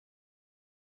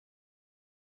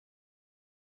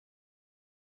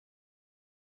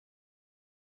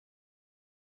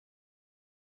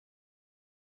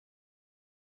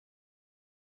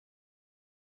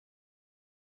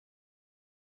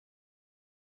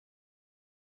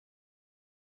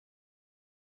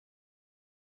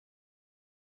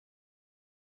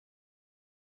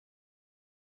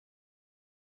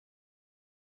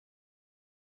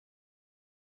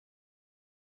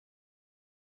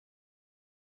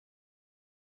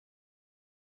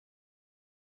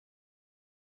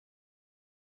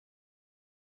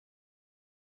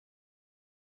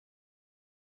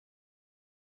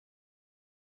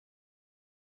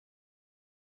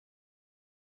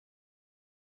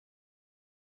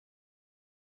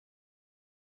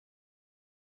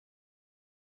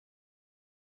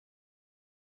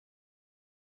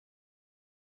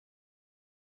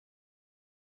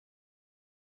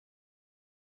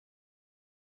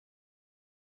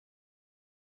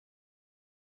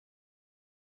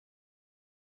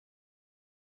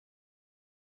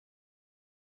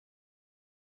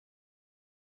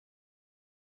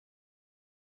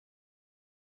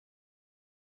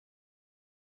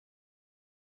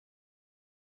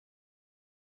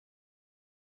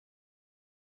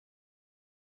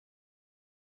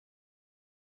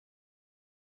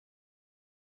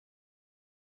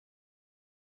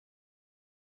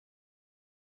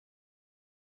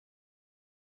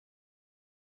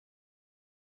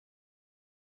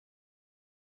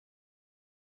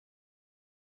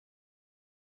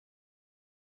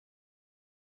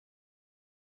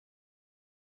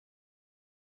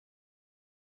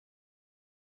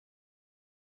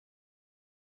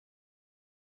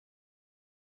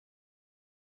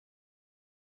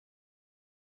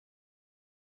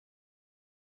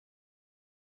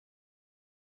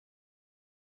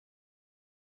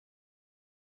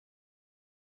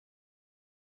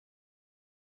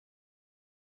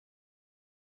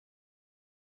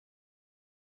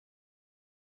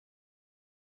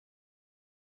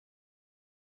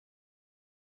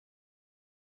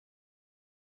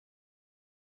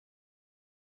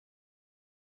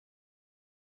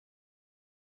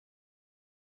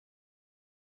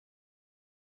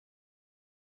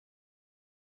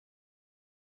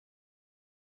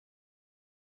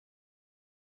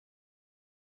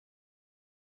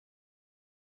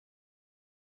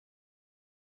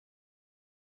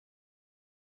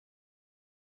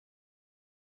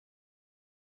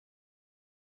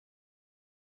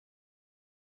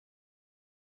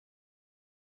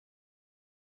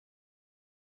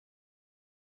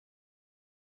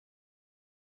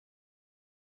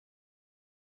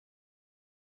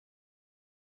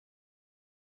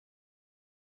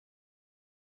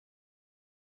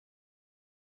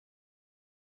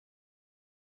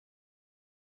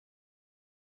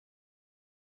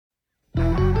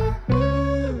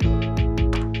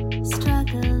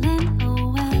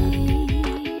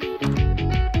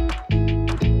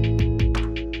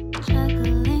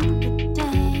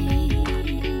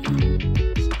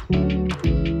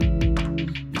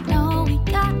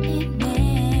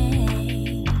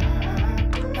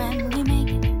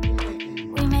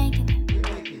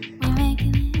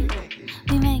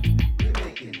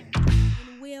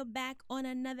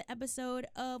episode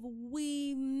of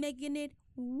We Making It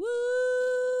Woo.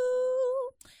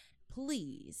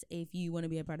 Please, if you want to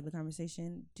be a part of the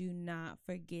conversation, do not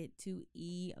forget to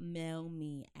email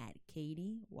me at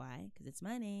Katie. Why? Because it's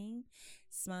my name.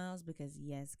 Smiles, because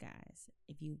yes, guys,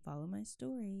 if you follow my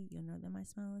story, you'll know that my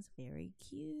smile is very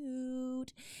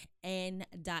cute. And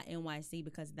 .nyc,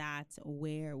 because that's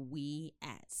where we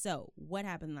at. So, what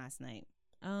happened last night?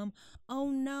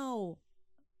 Oh no.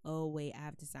 Oh wait, I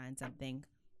have to sign something.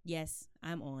 Yes,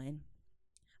 I'm on.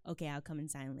 Okay, I'll come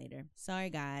and sign later. Sorry,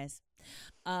 guys.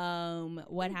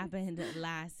 What happened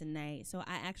last night? So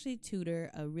I actually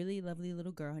tutor a really lovely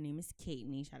little girl. Her name is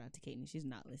Katney. Shout out to Katney. She's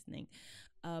not listening.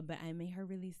 But I made her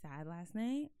really sad last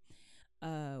night.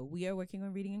 We are working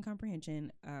on reading and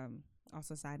comprehension.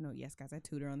 Also, side note, yes, guys, I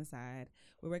tutor on the side.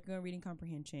 We're working on reading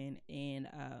comprehension, and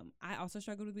I also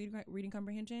struggled with reading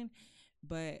comprehension.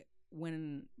 But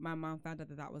when my mom found out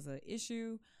that was an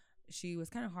issue, she was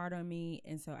kind of hard on me.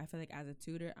 And so I feel like as a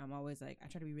tutor, I'm always like, I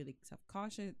try to be really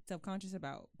self-conscious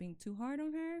about being too hard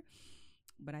on her.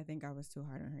 But I think I was too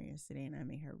hard on her yesterday, and I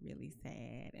made her really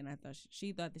sad. And I thought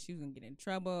she thought that she was going to get in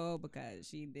trouble because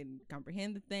she didn't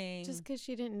comprehend the thing. Just because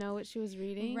she didn't know what she was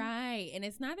reading? Right. And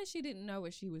it's not that she didn't know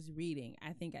what she was reading.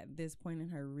 I think at this point in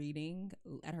her reading,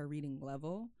 at her reading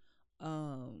level,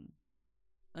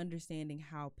 understanding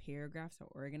how paragraphs are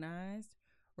organized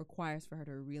requires for her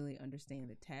to really understand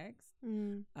the text.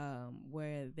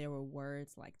 Where there were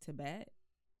words like Tibet,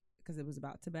 because it was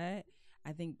about Tibet.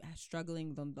 I think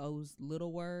struggling on those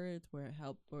little words were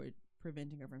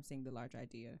preventing her from seeing the large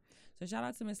idea. So shout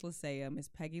out to Miss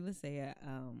Peggy Lasea.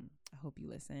 I hope you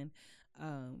listen.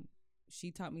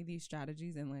 She taught me these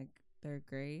strategies in like third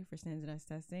grade for standardized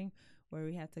testing, where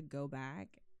we had to go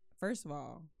back. First of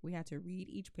all, we had to read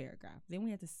each paragraph. Then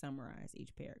we had to summarize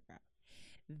each paragraph.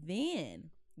 Then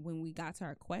when we got to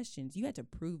our questions, you had to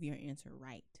prove your answer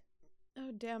right.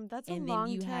 Oh, damn. That's a long test. And then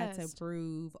you had to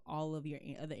prove all of your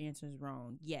other answers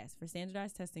wrong. Yes. For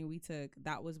standardized testing,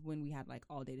 that was when we had like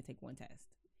all day to take one test,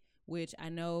 which I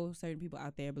know certain people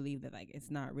out there believe that like it's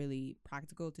not really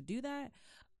practical to do that.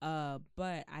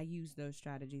 But I used those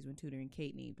strategies when tutoring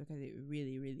Katney because it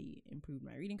really, really improved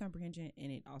my reading comprehension,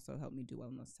 and it also helped me do well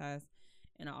in those tests.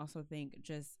 And I also think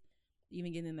just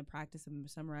even getting in the practice of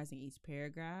summarizing each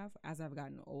paragraph as I've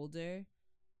gotten older,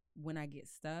 when I get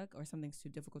stuck or something's too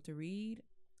difficult to read,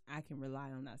 I can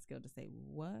rely on that skill to say,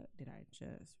 what did I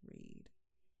just read?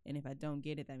 And if I don't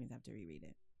get it, that means I have to reread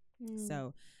it.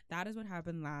 So that is what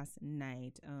happened last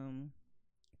night.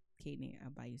 Katney,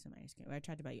 I'll buy you some ice cream. I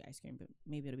tried to buy you ice cream, but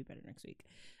maybe it'll be better next week.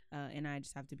 And I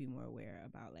just have to be more aware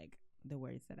about like the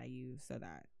words that I use so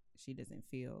that she doesn't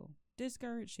feel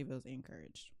discouraged. She feels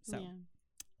encouraged. So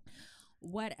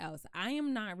what else? I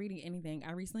am not reading anything.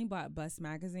 I recently bought Bust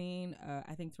magazine.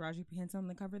 I think Taraji P. Henson on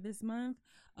the cover this month.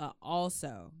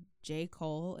 Also, J.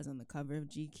 Cole is on the cover of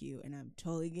GQ, and I'm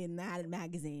totally getting that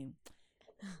magazine.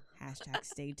 Hashtag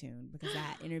stay tuned, because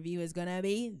that interview is going to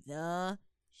be the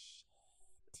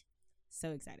shit. So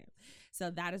excited.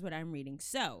 So that is what I'm reading.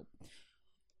 So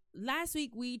last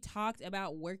week we talked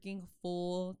about working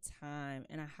full time,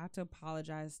 and I have to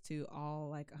apologize to all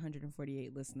like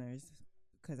 148 listeners,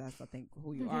 because that's, I think,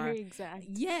 who you are. Very exact.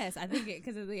 Yes, I think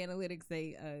because of the analytics,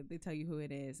 they tell you who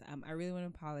it is. I really want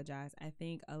to apologize. I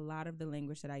think a lot of the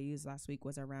language that I used last week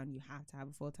was around you have to have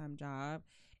a full-time job,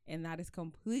 and that is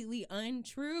completely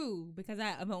untrue because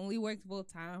I've only worked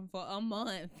full-time for a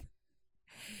month.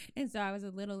 And so I was a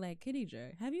little like,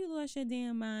 Khadija, have you lost your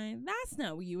damn mind? That's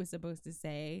not what you were supposed to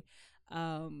say.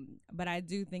 But I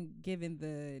do think, given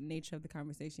the nature of the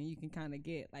conversation, you can kind of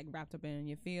get like wrapped up in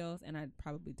your feels, and I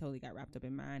probably totally got wrapped up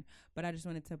in mine. But I just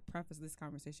wanted to preface this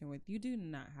conversation with, you do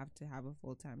not have to have a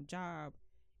full-time job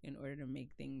in order to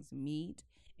make things meet.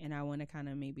 And I want to kind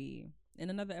of maybe in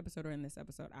another episode or in this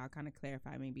episode, I'll kind of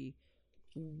clarify maybe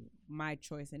my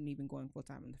choice in even going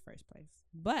full-time in the first place.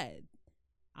 But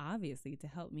obviously, to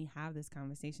help me have this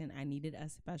conversation, I needed a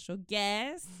special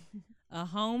guest, a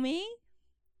homie.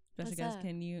 Special guest,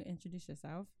 can you introduce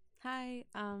yourself? Hi,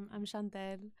 I'm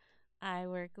Chantel. I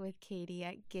work with Katie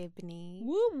at Gibney.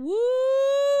 Woo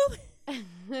woo!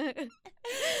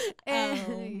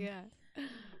 Yeah.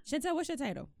 Chantel, what's your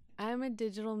title? I'm a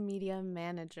digital media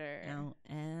manager.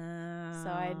 So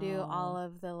I do all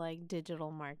of the like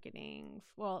digital marketing.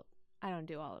 Well, I don't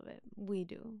do all of it. We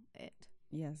do it.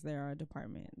 Yes, there are a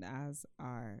department, as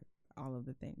are all of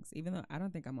the things. Even though I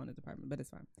don't think I'm on a department, but it's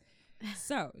fine.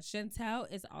 So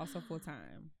Chantel is also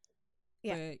full-time.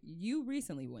 Yeah. But you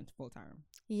recently went full-time.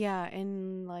 Yeah,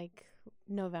 in like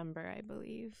November, I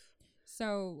believe.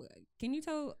 So can you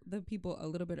tell the people a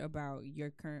little bit about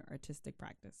your current artistic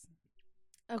practice?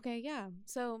 Okay, yeah.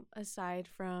 So aside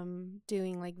from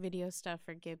doing like video stuff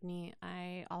for Gibney,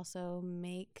 I also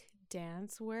make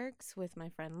dance works with my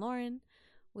friend Lauren.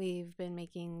 We've been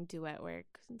making duet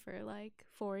work for like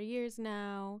 4 years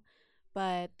now,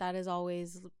 but that has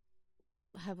always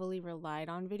heavily relied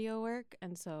on video work.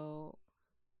 And so,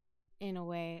 in a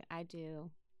way, I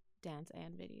do dance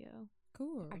and video.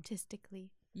 Cool.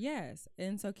 Artistically. Yes.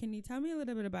 And so, can you tell me a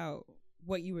little bit about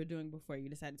what you were doing before you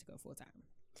decided to go full time?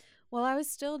 Well, I was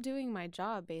still doing my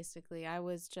job, basically. I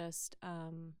was just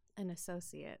an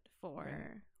associate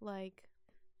for like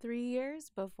 3 years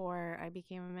before I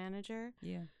became a manager.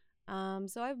 Yeah.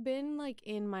 So I've been like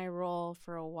in my role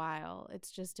for a while.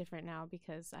 It's just different now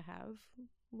because I have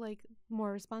like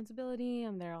more responsibility.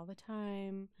 I'm there all the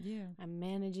time. Yeah. I'm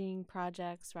managing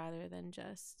projects rather than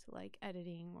just like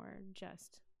editing or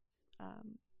just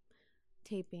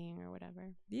taping or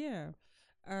whatever. Yeah.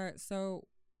 So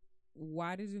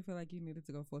why did you feel like you needed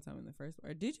to go full time in the first,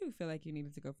 or did you feel like you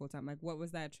needed to go full time? Like, what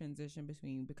was that transition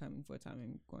between becoming full time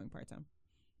and going part time?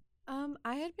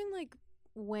 I had been like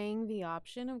weighing the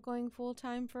option of going full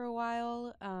time for a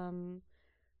while.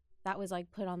 That was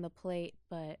like put on the plate,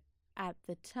 but at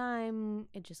the time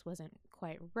it just wasn't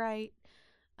quite right.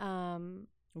 Why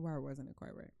wasn't it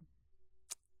quite right?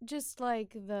 Just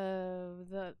like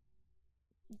the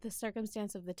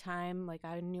circumstance of the time, like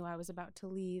I knew I was about to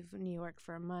leave New York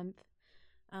for a month.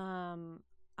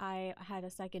 I had a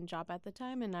second job at the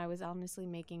time, and I was honestly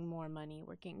making more money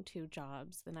working 2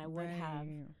 jobs than I would have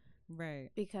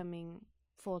becoming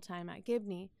full-time at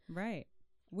Gibney. Right.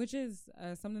 Which is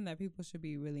something that people should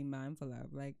be really mindful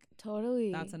of. Like,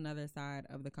 totally. That's another side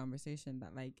of the conversation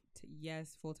that, like,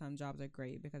 yes, full-time jobs are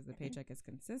great because the paycheck is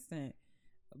consistent,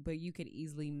 but you could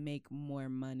easily make more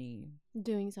money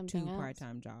doing something 2 else.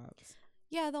 part-time jobs.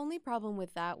 Yeah, the only problem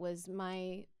with that was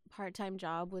my part-time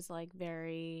job was like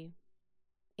very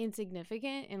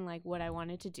insignificant in like what I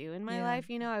wanted to do in my life.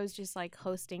 You know, I was just like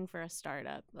hosting for a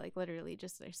startup, like literally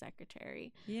just their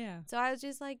secretary. Yeah. So I was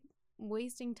just like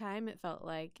wasting time, it felt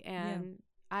like. And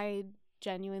I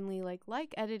genuinely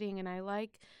like editing, and I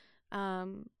like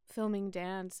filming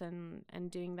dance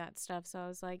and doing that stuff. So I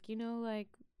was like, you know, like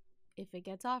if it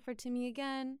gets offered to me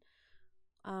again,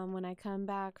 when I come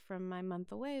back from my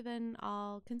month away, then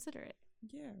I'll consider it.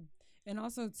 Yeah. And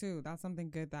also, too, that's something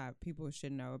good that people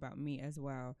should know about me as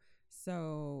well.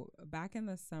 So back in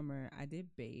the summer, I did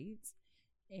Bates.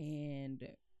 And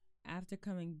after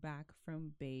coming back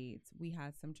from Bates, we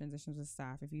had some transitions with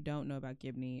staff. If you don't know about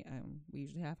Gibney, we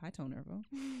usually have high turnover,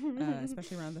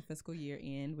 especially around the fiscal year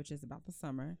end, which is about the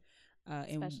summer.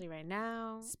 Especially right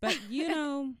now. You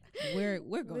know,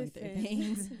 we're going through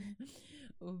things.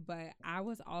 But I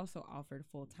was also offered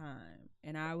full time,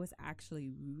 and I was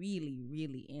actually really,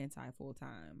 really anti full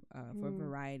time for a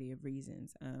variety of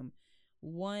reasons.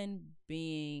 One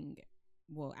being,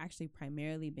 well, actually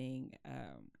primarily being,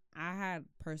 I had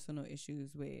personal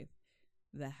issues with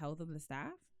the health of the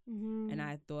staff. And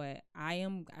I thought I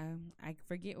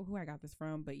forget who I got this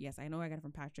from, but yes, I know I got it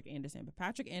from Patrick Anderson. But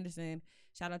Patrick Anderson,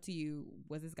 shout out to you,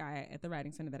 was this guy at the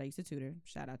Writing Center that I used to tutor.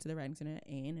 Shout out to the Writing Center at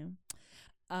A&M.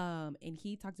 And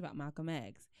he talked about Malcolm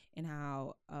X and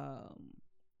how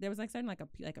there was like certain like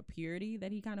a purity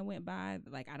that he kind of went by,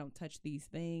 like I don't touch these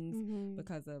things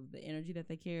because of the energy that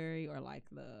they carry, or like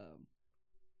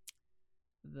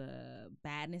the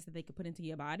badness that they could put into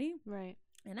your body. Right.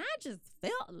 And I just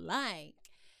felt like,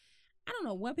 I don't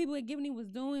know what people at Gibney was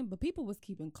doing, but people was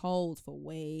keeping colds for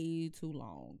way too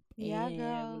long. Yeah, and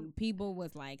girl. People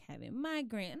was like having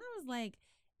migraine, and I was like,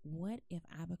 what if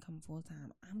I become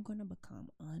full-time? I'm gonna become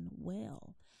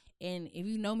unwell. And if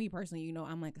you know me personally, you know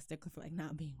I'm like a stickler for like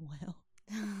not being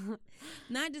well.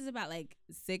 Not just about like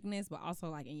sickness, but also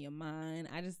like in your mind.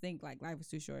 I just think like life is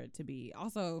too short to be,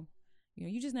 also, you know,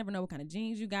 you just never know what kind of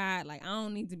genes you got. Like, I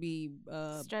don't need to be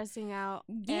stressing out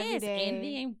every day. And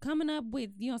then coming up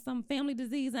with, you know, some family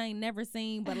disease I ain't never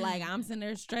seen, but like I'm sitting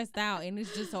there stressed out and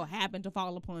it's just so happened to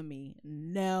fall upon me.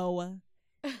 No,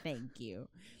 thank you.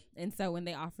 And so when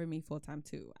they offered me full time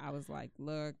too, I was like,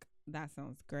 look, that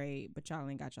sounds great, but y'all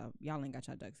ain't got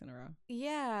your ducks in a row.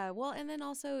 Yeah. Well, and then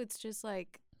also it's just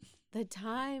like the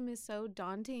time is so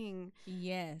daunting.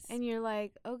 Yes. And you're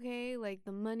like, okay, like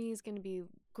the money is going to be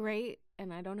great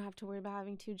and I don't have to worry about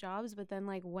having 2 jobs, but then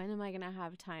like when am I going to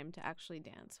have time to actually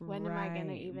dance? When am I going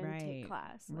to even take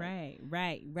class? Like,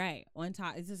 right. On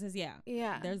top, it's just,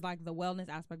 yeah. There's like the wellness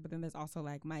aspect, but then there's also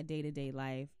like my day-to-day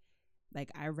life. Like,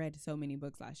 I read so many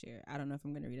books last year. I don't know if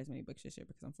I'm going to read as many books this year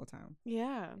because I'm full-time.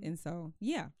 Yeah. And so,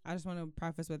 yeah, I just want to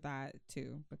preface with that,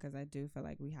 too, because I do feel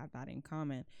like we have that in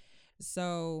common.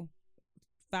 So,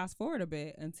 fast forward a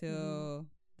bit until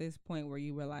this point where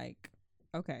you were like,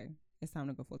 okay, it's time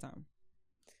to go full time?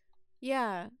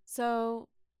 Yeah. So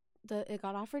it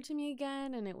got offered to me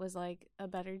again, and it was like a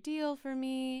better deal for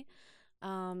me.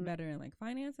 Better in like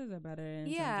finances or better in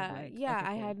terms of Yeah, like, yeah. okay,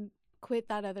 I cool. had quit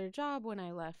that other job when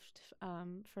I left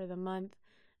for the month.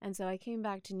 And so I came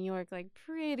back to New York like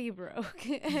pretty broke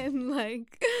and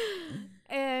like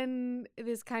and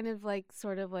this kind of like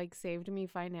sort of like saved me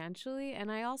financially.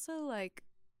 And I also like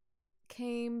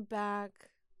came back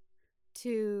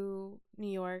to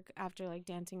New York after like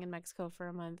dancing in Mexico for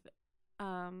a month.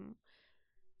 Um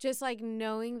just like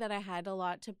knowing that I had a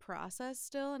lot to process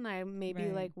still, and I maybe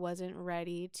Right. like wasn't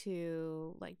ready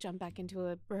to like jump back into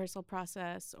a rehearsal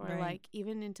process or Right. like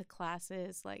even into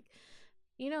classes, like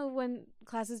when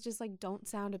classes just like don't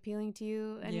sound appealing to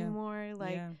you Yeah. anymore,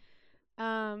 like Yeah.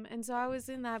 and so I was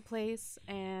in that place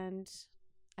and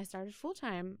I started full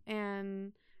time,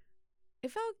 and it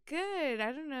felt good.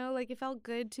 I don't know, like it felt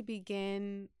good to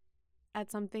begin at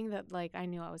something that like I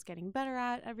knew I was getting better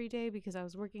at every day because I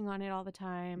was working on it all the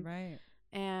time. Right.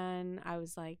 And I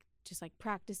was like just like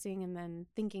practicing and then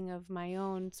thinking of my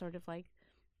own sort of like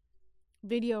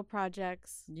video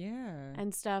projects Yeah.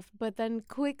 and stuff. But then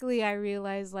quickly I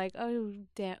realized like, oh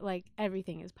damn, like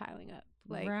everything is piling up.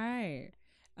 Like Right.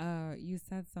 You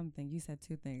said something. You said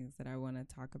two things that I want to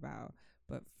talk about.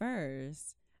 But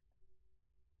first,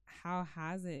 how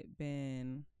has it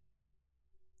been,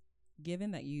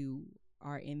 given that you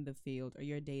are in the field or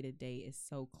your day to day is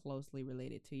so closely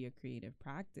related to your creative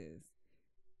practice?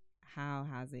 How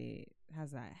has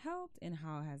that helped and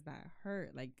how has that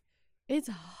hurt? Like, it's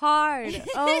hard.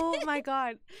 Oh my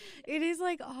God. It is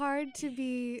like hard to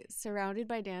be surrounded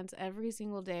by dance every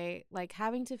single day, like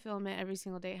having to film it every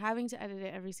single day, having to edit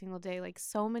it every single day, like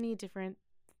so many different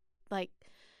like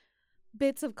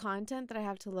bits of content that I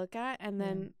have to look at. And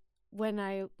then when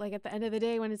I like at the end of the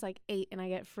day, when it's like 8 and I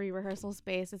get free rehearsal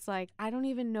space, it's like I don't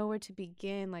even know where to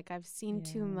begin. Like I've seen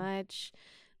too much.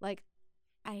 Like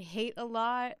I hate a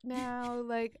lot now.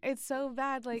 Like it's so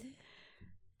bad. Like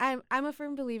I'm a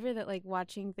firm believer that like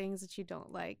watching things that you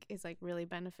don't like is like really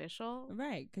beneficial.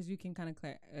 right, because you can kind of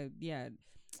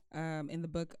in the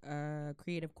book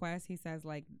Creative Quest, he says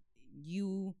like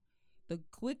the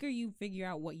quicker you figure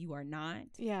out what you are not,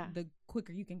 the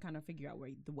quicker you can kind of figure out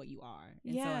what you are.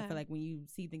 And so I feel like when you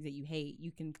see things that you hate,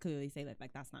 you can clearly say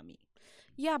like that's not me.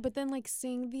 Yeah, but then like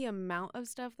seeing the amount of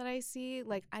stuff that I see,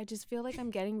 like I just feel like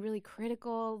I'm getting really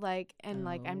critical, like and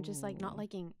like I'm just like not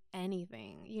liking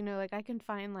anything. Like I can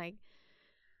find like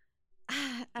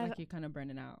like you're kind of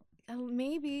burning out.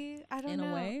 Maybe, I don't know.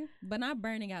 In a way, but not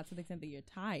burning out to the extent that you're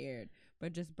tired,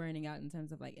 but just burning out in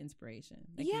terms of like inspiration.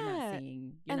 Like you're not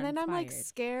seeing, you're and not then inspired. I'm like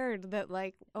scared that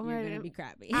like you're gonna be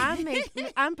crappy.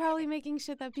 I'm probably making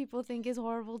shit that people think is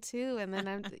horrible too, and then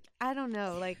I don't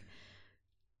know, like,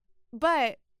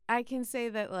 but I can say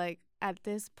that like at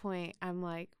this point I'm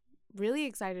like really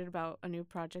excited about a new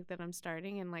project that I'm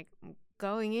starting, and like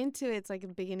going into it's like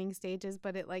in beginning stages,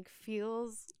 but it like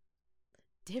feels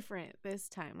different this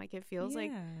time. Like it feels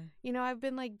like I've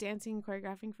been like dancing and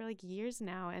choreographing for like years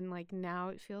now, and like now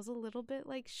it feels a little bit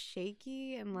like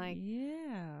shaky and like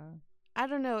I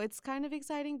don't know, it's kind of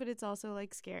exciting, but it's also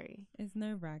like scary. It's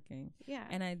nerve-wracking.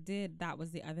 And that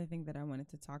was the other thing that I wanted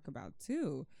to talk about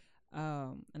too,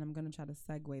 and I'm gonna try to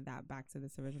segue that back to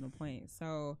this original point.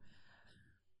 So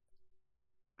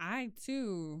I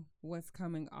too was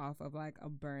coming off of like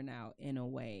a burnout in a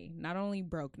way. Not only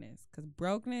brokenness, because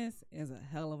brokenness is a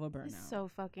hell of a burnout. It's so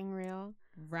fucking real.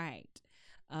 Right.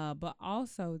 But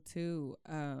also too,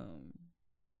 kind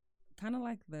of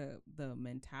like the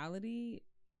mentality.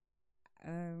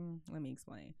 Let me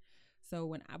explain.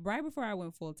 So right before I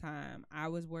went full time, I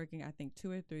was working I think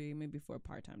 2 or 3, maybe 4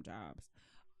 part-time jobs.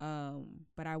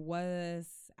 But I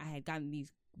had gotten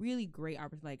these really great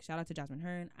opportunities. Like shout out to Jasmine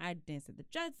Hearn. I danced at the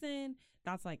Judson.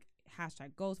 That's like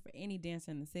hashtag goals for any dancer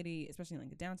in the city, especially like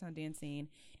the downtown dance scene.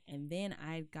 And then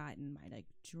I'd gotten my like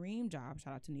dream job.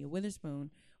 Shout out to Nia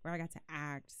Witherspoon, where I got to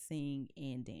act, sing,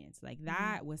 and dance. Like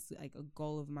that was like a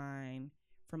goal of mine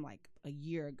from like a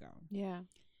year ago. Yeah.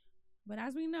 But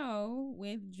as we know,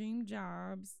 with dream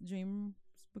jobs, dreams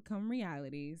become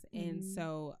realities. And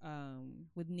so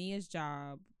with Nia's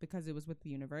job, because it was with the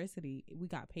university, we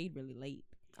got paid really late.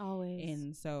 Always.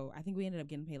 And so I think we ended up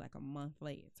getting paid like a month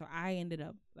late. So I ended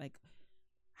up like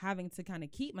having to kind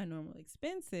of keep my normal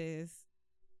expenses,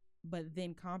 but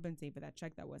then compensate for that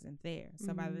check that wasn't there.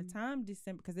 So by the time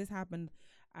December, because this happened,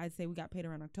 I'd say we got paid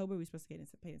around October. We were supposed to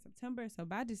get paid in September. So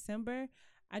by December,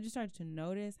 I just started to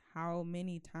notice how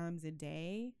many times a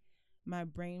day my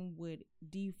brain would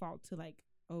default to like,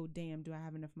 oh, damn, do I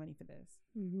have enough money for this?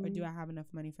 Or do I have enough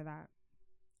money for that?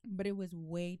 but it was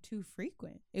way too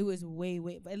frequent. It was way,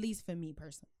 at least for me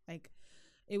personally, like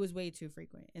it was way too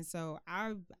frequent. And so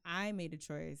I made a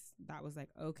choice that was like,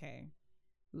 okay,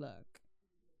 look,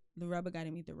 the rubber got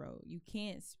to meet the road. You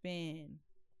can't spend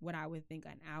what I would think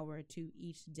an hour or two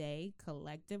each day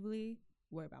collectively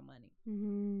worry about money.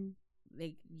 Mm-hmm.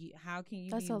 Like, how can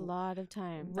you? That's a lot of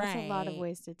time. That's a lot of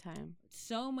wasted time.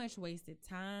 So much wasted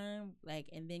time. Like,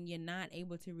 and then you're not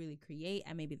able to really create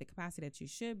at maybe the capacity that you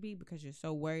should be because you're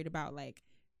so worried about like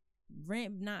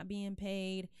rent not being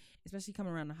paid, especially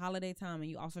coming around the holiday time,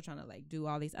 and you also trying to like do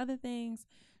all these other things.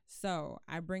 So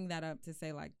I bring that up to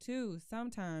say like, too,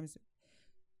 sometimes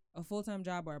a full-time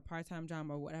job or a part-time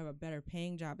job or whatever better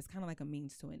paying job is kind of like a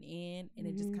means to an end, and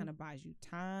it just kind of buys you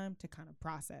time to kind of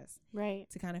process, right,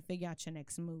 to kind of figure out your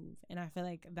next move. And I feel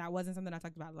like that wasn't something I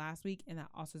talked about last week, and that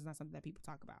also is not something that people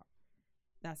talk about,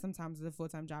 that sometimes the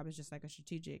full-time job is just like a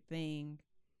strategic thing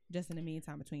just in the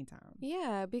meantime between time.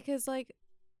 Yeah, because like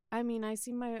I mean, I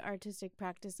see my artistic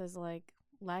practice as like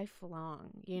lifelong,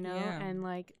 you know, and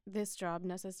like this job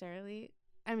necessarily,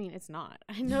 I mean, it's not.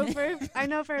 I know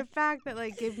for a fact that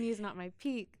like Give Me is not my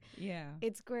peak. Yeah.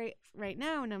 It's great right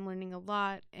now and I'm learning a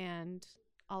lot and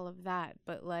all of that,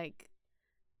 but like,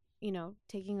 you know,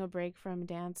 taking a break from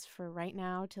dance for right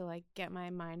now to like get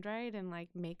my mind right and like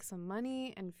make some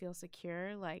money and feel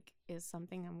secure like is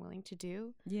something I'm willing to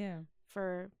do. Yeah.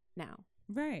 For now.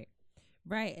 Right.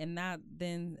 Right. And that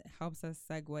then helps us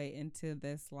segue into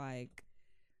this like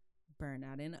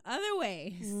burnout in other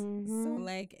ways. Mm-hmm. So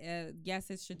like, yes,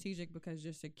 it's strategic because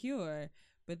you're secure,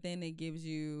 but then it gives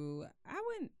you, I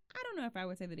don't know if I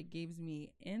would say that it gives me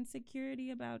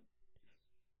insecurity about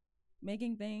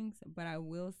making things, but I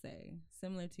will say,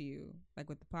 similar to you, like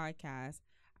with the podcast,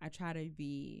 I try to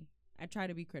be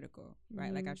critical, right?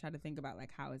 Mm-hmm. Like I try to think about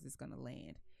like, how is this going to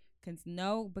land?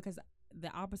 Because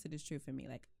the opposite is true for me.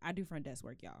 Like I do front desk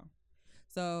work, y'all.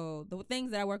 So the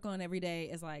things that I work on every day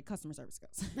is like customer service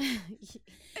skills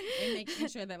and making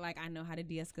sure that like I know how to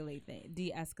de-escalate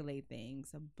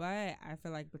things. But I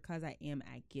feel like because I am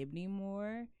at Gibney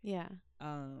more,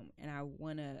 and I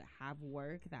want to have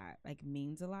work that like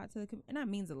means a lot to the and not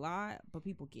means a lot, but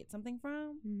people get something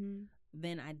from. Mm-hmm.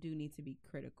 Then I do need to be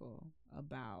critical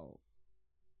about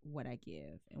what I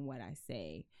give and what I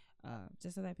say,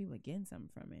 just so that people are getting something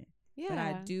from it. Yeah, but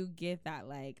I do get that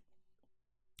like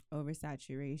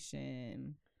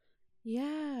oversaturation.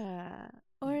 Yeah.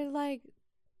 Or like,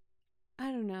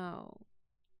 I don't know.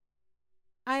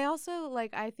 I also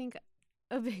like, I think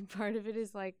a big part of it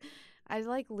is like, I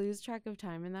like lose track of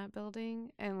time in that building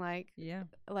and like,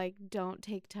 like don't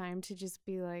take time to just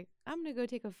be like, I'm going to go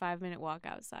take a 5-minute walk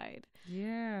outside.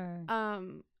 Yeah.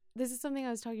 This is something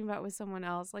I was talking about with someone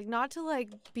else, like not to like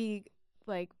be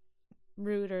like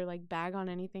rude or like bag on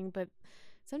anything, but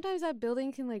sometimes that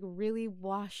building can like really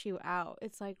wash you out.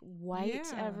 It's like white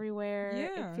everywhere.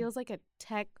 Yeah. It feels like a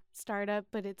tech startup,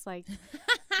 but it's like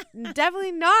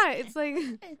definitely not. It's like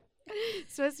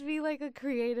supposed to be like a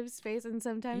creative space, and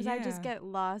sometimes I just get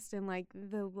lost in like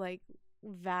the like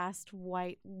vast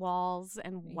white walls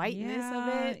and whiteness of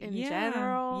it in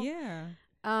general. Yeah.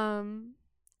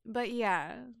 But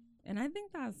yeah. And I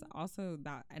think that's also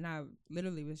that, and I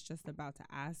literally was just about to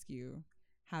ask you,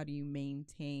 how do you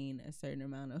maintain a certain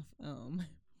amount of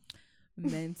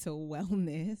mental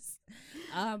wellness?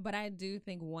 But I do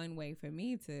think one way for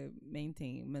me to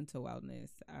maintain mental wellness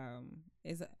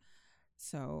is,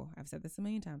 so I've said this a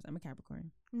million times, I'm a Capricorn.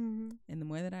 Mm-hmm. And the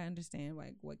more that I understand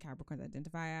like what Capricorns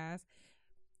identify as,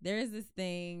 there is this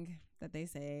thing that they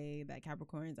say that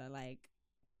Capricorns are like,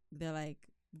 they're like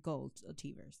goal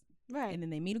achievers. Right. And then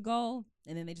they meet a goal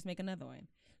and then they just make another one.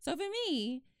 So for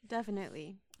me,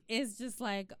 definitely, it's just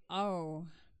like, oh,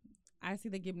 I see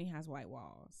that Gibney has white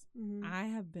walls. Mm-hmm. I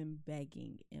have been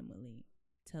begging Emily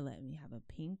to let me have a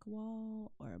pink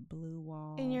wall or a blue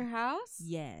wall. In your house?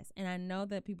 Yes. And I know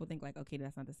that people think like, okay,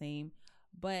 that's not the same.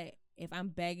 But if I'm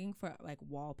begging for like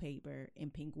wallpaper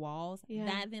and pink walls,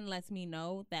 that then lets me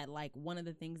know that like one of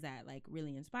the things that like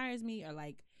really inspires me or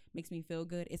like makes me feel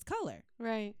good is color.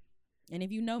 Right. And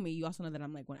if you know me, you also know that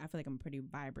I'm like, when I feel like I'm a pretty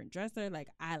vibrant dresser, like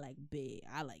I like big,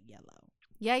 I like yellow.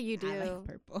 Yeah, you do. I like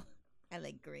purple. I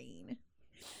like green.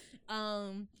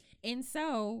 And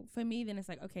so for me, then it's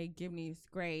like, okay, Gibney's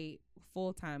great.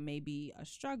 Full time may be a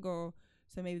struggle.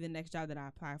 So maybe the next job that I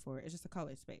apply for is just a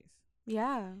color space.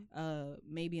 Yeah.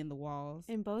 Maybe in the walls.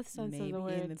 In both senses of the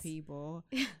words. Maybe in the people.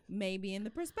 Maybe in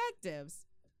the perspectives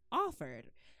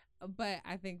offered. But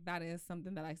I think that is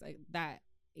something that like that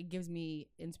it gives me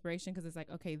inspiration, because it's like,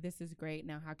 okay, this is great.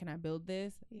 Now how can I build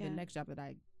this? The next job that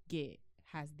I get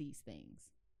has these things.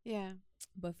 Yeah.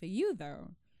 But for you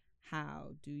though, how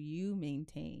do you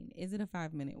maintain? Is it a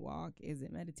 5-minute walk? Is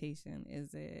it meditation?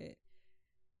 Is it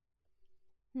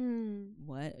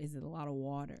what? Is it a lot of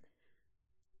water?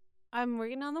 I'm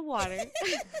working on the water.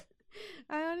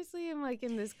 I honestly am like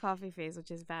in this coffee phase,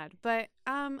 which is bad. But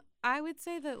I would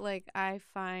say that like I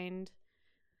find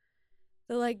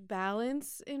the like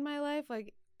balance in my life,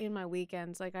 like in my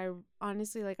weekends. Like I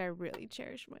honestly like I really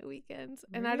cherish my weekends.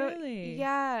 And I don't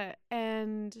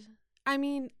and I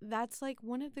mean, that's like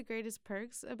one of the greatest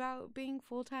perks about being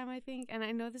full-time, I think. And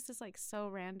I know this is like so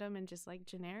random and just like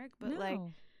generic, but like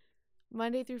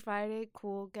Monday through Friday,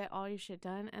 cool, get all your shit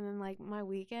done. And then like my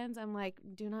weekends, I'm like,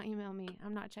 do not email me.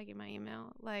 I'm not checking my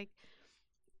email. Like,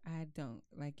 I don't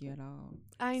like you at all.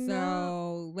 I know.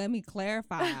 So let me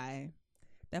clarify.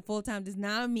 That full time does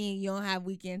not mean you don't have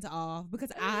weekends off,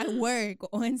 because I work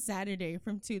on Saturday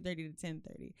from 2:30 to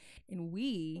 10:30, and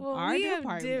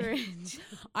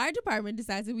our department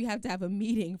decides that we have to have a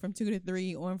meeting from 2 to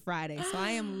 3 on Friday. So I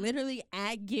am literally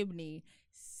at Gibney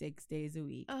 6 days a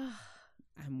week.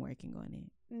 I'm working on it.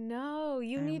 No,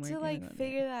 you need to like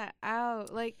figure that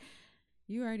out. Like,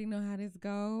 you already know how this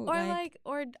goes.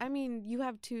 Or I mean, you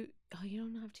have two. Oh, you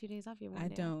don't have 2 days off. You have 1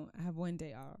 day. I don't. I have 1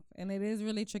 day off, and it is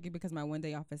really tricky because my 1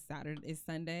 day off is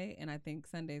Sunday, and I think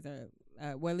Sundays are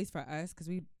well, at least for us, because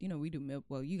we do meal.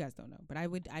 Well, you guys don't know, but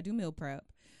I do meal prep.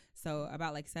 So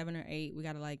about like 7 or 8, we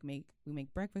gotta like make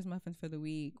breakfast muffins for the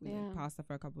week. We make pasta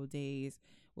for a couple of days.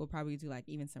 We'll probably do like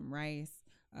even some rice,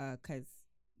 cause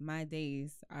my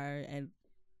days are at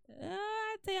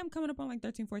I'd say I'm coming up on like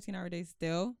 13-14 hour days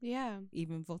still. Yeah.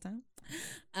 Even full time.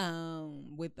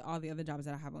 With all the other jobs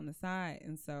that I have on the side.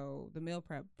 And so the meal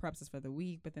preps us for the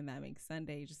week, but then that makes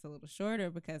Sunday just a little shorter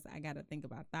because I got to think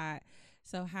about that.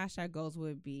 So hashtag goals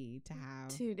would be to have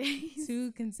 2 days,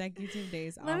 2 consecutive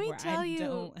days off where I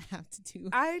don't have to do.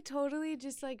 I totally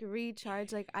just like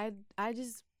recharge. Like I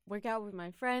just work out with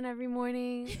my friend every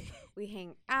morning. We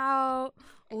hang out.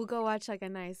 We'll go watch like a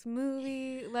nice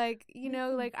movie. Like, you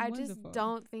know, like I just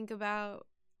don't think about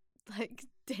like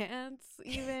dance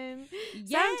even.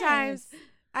 Yes.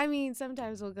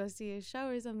 Sometimes we'll go see a show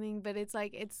or something, but it's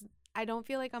like I don't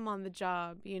feel like I'm on the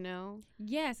job, you know?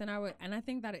 Yes, and I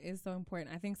think that it is so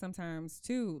important. I think sometimes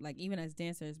too, like even as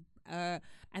dancers, I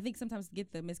think sometimes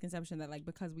get the misconception that like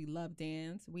because we love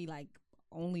dance, we like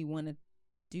only want to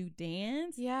do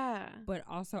dance. Yeah. But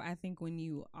also I think when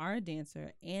you are a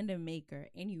dancer and a maker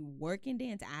and you work in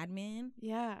dance admin,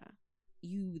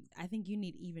 I think you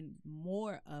need even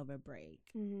more of a break,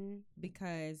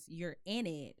 because you're in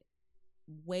it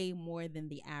way more than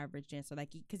the average dancer.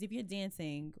 Like, because if you're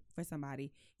dancing for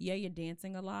somebody, you're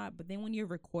dancing a lot, but then when you're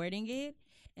recording it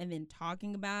and then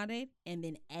talking about it and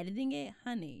then editing it,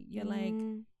 honey, you're like,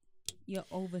 you're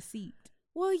overseat.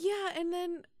 Well, yeah. And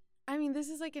then I mean, this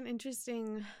is like an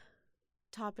interesting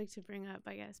topic to bring up,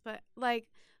 I guess. But like,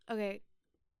 okay,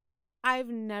 I've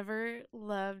never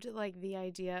loved like the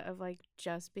idea of like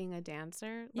just being a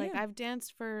dancer. Like I've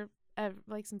danced for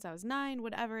like since I was 9,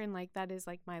 whatever, and like that is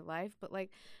like my life. But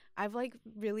like I've like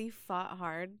really fought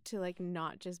hard to like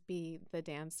not just be the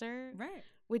dancer, right?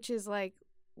 Which is like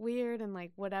weird and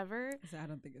like whatever. So I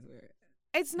don't think it's weird.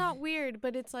 It's not weird,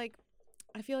 but it's like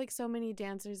I feel like so many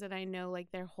dancers that I know,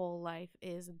 like their whole life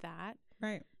is that.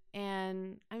 Right.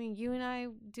 And I mean, you and I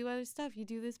do other stuff. You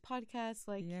do this podcast.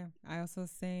 Like, yeah, I also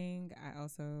sing. I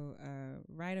also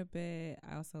write a bit.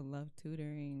 I also love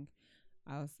tutoring.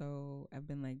 I've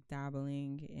been like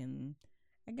dabbling in,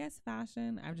 I guess,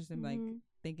 fashion. I've just been like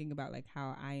thinking about like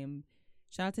how I am.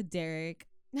 Shout out to Derek,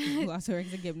 who also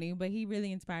works at Gibney, but he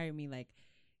really inspired me. Like,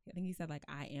 I think he said like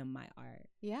I am my art.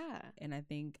 Yeah. And I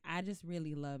think I just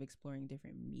really love exploring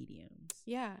different mediums.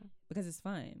 Yeah. Because it's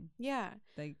fun. Yeah.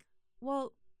 Like,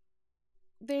 well,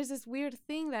 there's this weird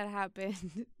thing that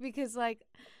happened because like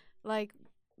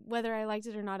whether I liked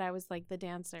it or not, I was like the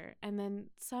dancer. And then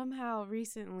somehow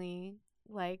recently,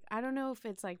 like I don't know if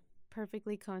it's like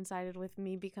perfectly coincided with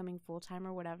me becoming full-time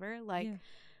or whatever. Like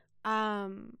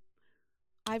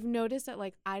I've noticed that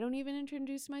like I don't even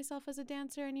introduce myself as a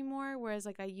dancer anymore, whereas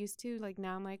like I used to. Like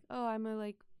now I'm like, oh, I'm a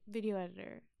like video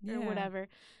editor or whatever.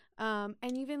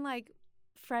 And even like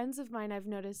friends of mine, I've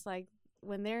noticed like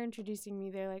when they're introducing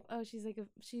me, they're like, oh, she's like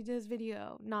she does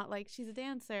video, not like she's a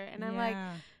dancer. And I'm like,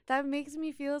 that makes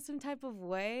me feel some type of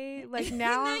way. Like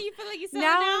now now you feel like you sound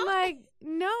now I'm like,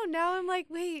 no, now I'm like,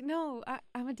 wait, no,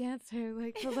 I'm a dancer.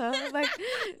 Like hello,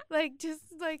 like just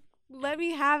like let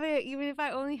me have it, even if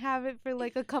I only have it for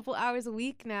like a couple hours a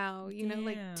week now, you know,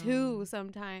 like 2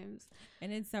 sometimes.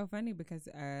 And it's so funny because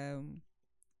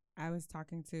I was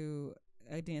talking to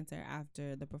a dancer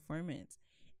after the performance,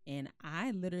 and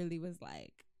I literally was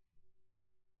like,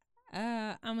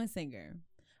 I'm a singer,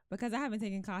 because I haven't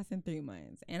taken class in 3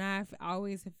 months, and I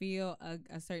always feel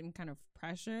a certain kind of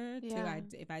pressure to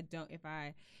if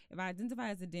I identify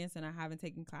as a dancer and I haven't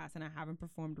taken class and I haven't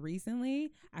performed recently,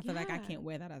 I feel like I can't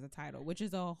wear that as a title, which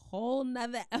is a whole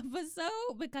nother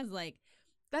episode because like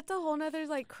that's a whole nother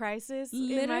like crisis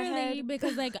literally in my head.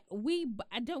 because like we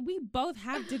both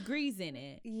have degrees in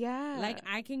it. Yeah, like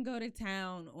I can go to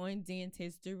town on dance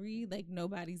history like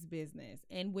nobody's business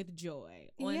and with joy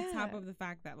on top of the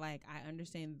fact that like I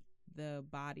understand the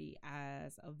body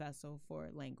as a vessel for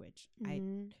language.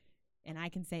 And I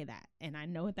can say that and I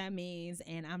know what that means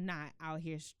and I'm not out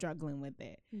here struggling with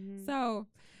it. So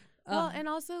and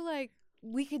also like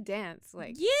we could dance,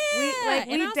 like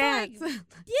we dance, like,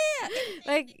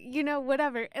 like you know,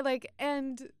 whatever, like,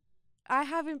 and I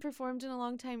haven't performed in a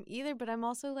long time either, but I'm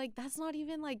also like that's not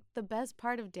even like the best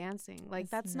part of dancing, like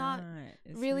that's not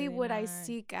really what I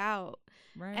seek out,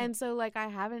 right? And so like I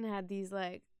haven't had these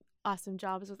like awesome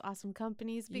jobs with awesome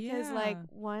companies because like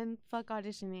 1, fuck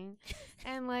auditioning,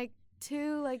 and like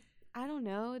 2, like I don't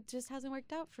know, it just hasn't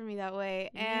worked out for me that way.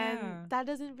 And that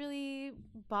doesn't really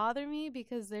bother me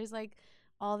because there's like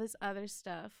all this other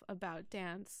stuff about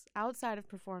dance outside of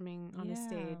performing on a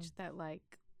stage that like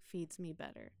feeds me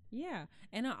better. Yeah.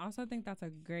 And I also think that's a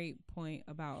great point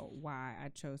about why I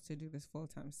chose to do this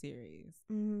full-time series.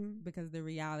 Because the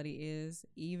reality is,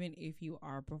 even if you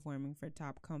are performing for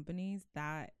top companies,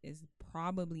 that is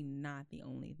probably not the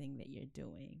only thing that you're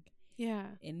doing. Yeah.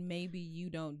 And maybe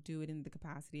you don't do it in the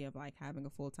capacity of like having a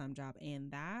full-time job and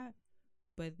that,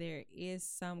 but there is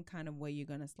some kind of way you're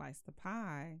going to slice the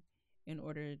pie in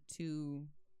order to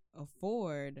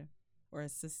afford or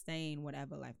sustain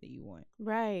whatever life that you want.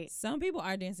 Right. Some people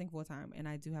are dancing full-time, and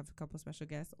I do have a couple special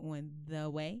guests on the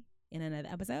way in another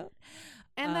episode.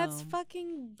 And that's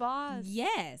fucking boss.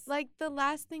 Yes. Like the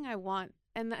last thing I want,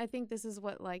 and I think this is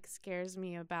what like scares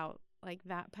me about like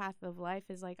that path of life,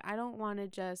 is like I don't want to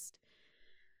just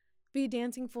be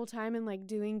dancing full time and like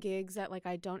doing gigs that like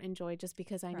I don't enjoy just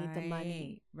because I need the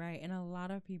money. Right. And a lot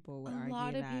of people would argue that. A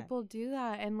lot of people do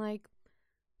that, and like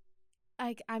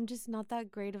I'm just not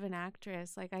that great of an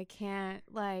actress. Like I can't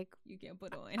like you can't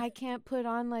put on. I can't put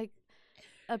on like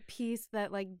a piece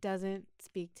that like doesn't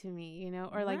speak to me, you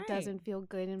know, or like doesn't feel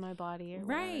good in my body or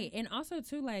whatever. And also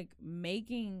too, like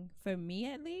making, for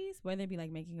me at least, whether it be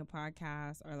like making a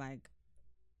podcast or like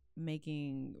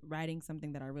writing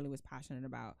something that I really was passionate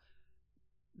about,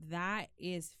 that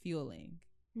is fueling.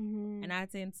 And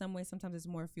I'd say in some ways sometimes it's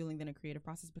more fueling than a creative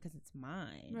process because it's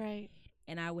mine. Right.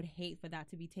 And I would hate for that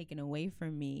to be taken away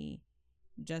from me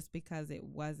just because it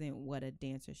wasn't what a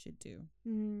dancer should do.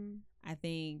 I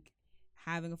think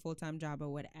having a full-time job or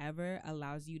whatever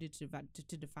allows you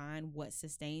to define what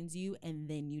sustains you, and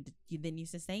then you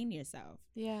sustain yourself.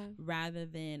 Yeah. Rather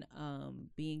than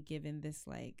being given this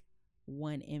like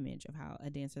one image of how a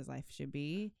dancer's life should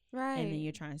be. Right. And then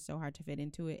you're trying so hard to fit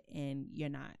into it and you're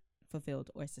not fulfilled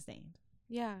or sustained.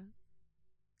 Yeah.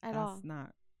 At all.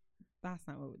 That's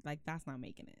not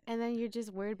making it. And then you're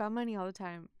just worried about money all the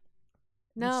time.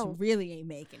 No. Which really ain't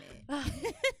making it.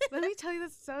 Let me tell you,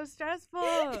 that's so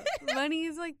stressful. Money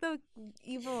is like the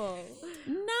evil.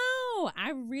 No,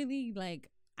 I really like,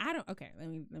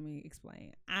 let me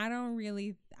explain. I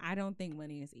don't think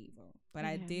money is evil. But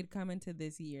I did come into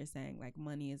this year saying like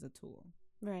money is a tool.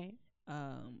 Right.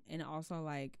 And also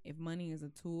like if money is a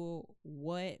tool,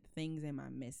 what things am I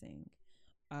missing?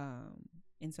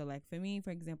 And so like for me, for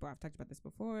example, I've talked about this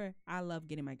before, I love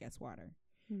getting my guest water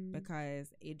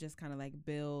because it just kind of like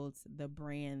builds the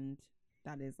brand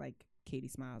that is like Katie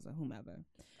Smiles or whomever.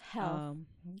 Health.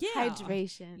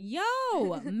 Hydration.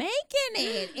 Yo, making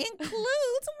it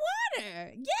includes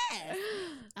water. Yes.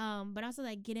 But also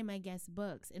like getting my guest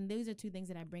books. And those are two things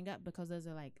that I bring up because those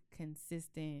are like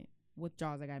consistent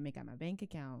withdrawals I gotta make out my bank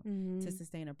account to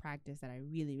sustain a practice that I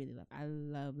really, really love. I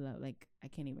love, like I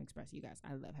can't even express, you guys.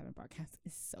 I love having podcasts.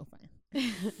 It's so fun.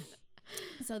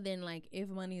 So then like if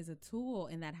money is a tool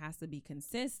and that has to be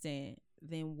consistent,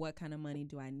 then what kind of money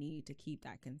do I need to keep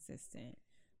that consistent?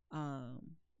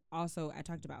 Also, I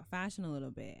talked about fashion a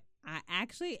little bit. I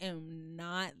actually am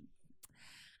not,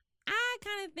 I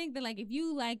kind of think that like if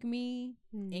you like me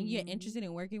and you're interested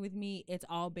in working with me, it's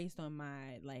all based on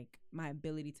my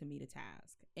ability to meet a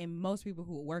task. And most people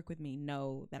who work with me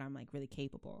know that I'm like really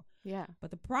capable. Yeah.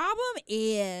 But the problem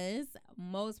is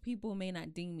most people may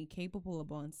not deem me capable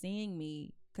upon seeing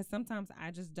me because sometimes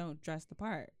I just don't dress the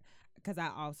part. because I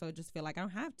also just feel like I don't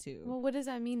have to. Well, what does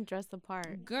that mean, dress the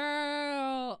part?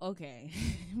 Girl, okay.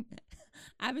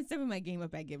 I've been stepping my game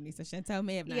up at Gibney, so Chantel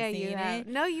may have not seen you have. it.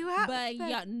 No, you have.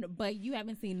 But you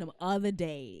haven't seen them other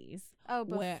days. Oh,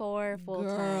 before full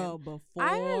girl, time. before.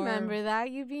 I remember that.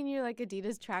 You be in your like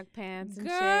Adidas track pants and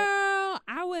girl, shit.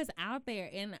 I was out there,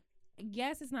 and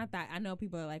yes, it's not that. I know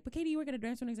people are like, but Katie, you work at a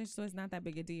dance organization, so it's not that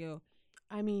big a deal.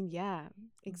 I mean, yeah,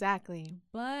 exactly.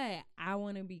 But I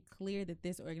want to be clear that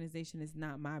this organization is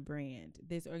not my brand.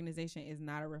 This organization is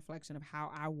not a reflection of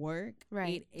how I work.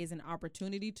 Right. It is an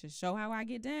opportunity to show how I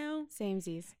get down.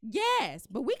 Samesies. Yes,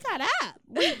 but we cut up.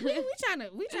 we trying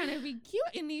to be cute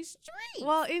in these streets.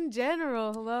 Well, in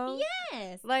general, hello.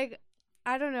 Yes. Like,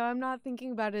 I don't know. I'm not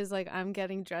thinking about it as like I'm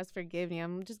getting dressed for Gibney.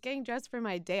 I'm just getting dressed for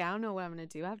my day. I don't know what I'm gonna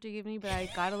do after Gibney, but I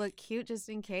gotta look cute just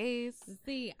in case.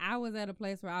 See, I was at a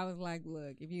place where I was like,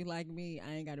 look, if you like me,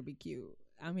 I ain't gotta be cute.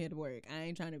 I'm here to work. I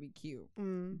ain't trying to be cute.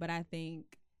 But I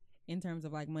think in terms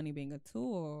of like money being a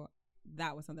tool,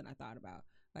 that was something I thought about.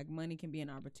 Like, money can be an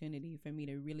opportunity for me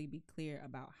to really be clear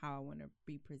about how I want to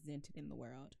be presented in the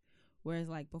world. Whereas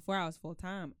like before I was full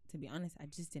time, to be honest, I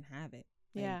just didn't have it.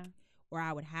 Like, Yeah. or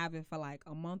I would have it for like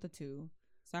a month or two.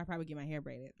 So I'd probably get my hair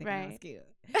braided, thinking I was Right.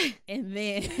 cute. And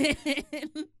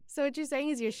then So what you're saying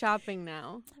is you're shopping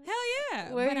now. hell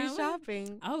yeah. Where But are you I'm-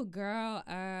 shopping? Oh girl,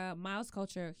 Miles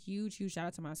Culture, huge shout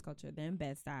out to Miles Culture. They're in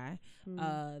Bed-Stuy.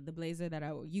 The blazer that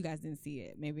you guys didn't see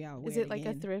it. Maybe I'll wear Is it it like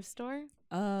a again. thrift store?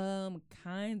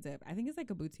 Kind of. I think it's like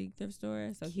a boutique thrift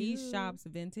store. So he Cute. shops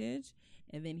vintage,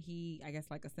 and then he, I guess,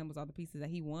 like assembles all the pieces that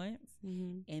he wants,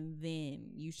 and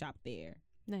then you shop there.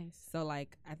 Nice. So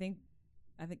like, I think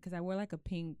because I wore like a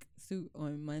pink suit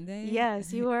on Monday.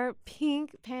 Yes, you wore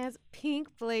pink pants, pink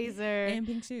blazer, and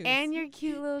pink shoes, and your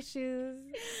cute little shoes.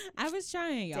 I was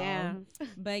trying, y'all. Damn.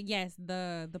 But yes,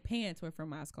 the pants were from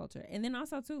Miles Culture, and then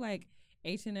also too like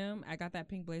H&M. I got that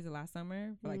pink blazer last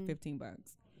summer for like $15.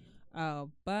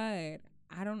 But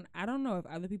I don't know if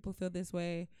other people feel this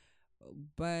way,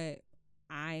 but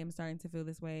I am starting to feel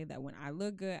this way, that when I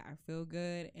look good, I feel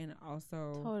good, and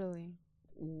also Totally.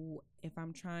 if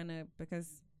I'm trying to,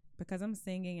 because I'm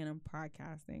singing and I'm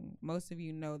podcasting, most of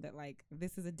you know that like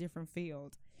this is a different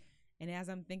field. And as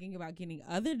I'm thinking about getting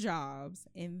other jobs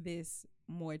in this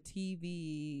more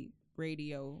TV,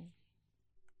 radio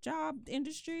job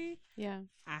industry, Yeah.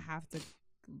 I have to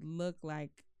look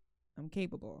like I'm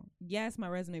capable. Yes, my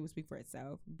resume will speak for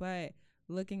itself, but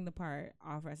looking the part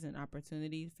offers an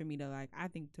opportunity for me to like, I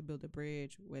think, to build a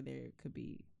bridge where there could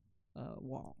be a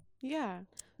wall. Yeah.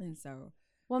 And so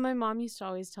Well, my mom used to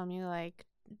always tell me like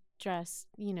dress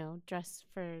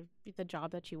for the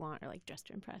job that you want, or like dress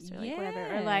to impress, or like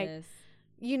whatever, or like,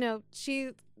 she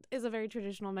is a very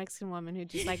traditional Mexican woman who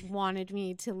just like wanted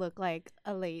me to look like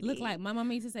a lady. look like, my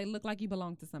mom used to say, look like you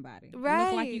belong to somebody. Right.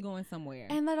 Look like you going somewhere.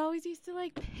 And that always used to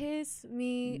like piss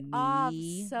me off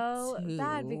so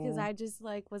bad, because too. I just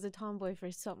like was a tomboy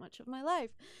for so much of my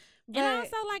life. But and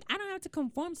also, like, I don't have to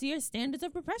conform to your standards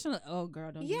of professional. Oh,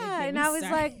 girl, don't. yeah, and I was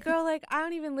like, girl, like, I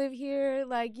don't even live here.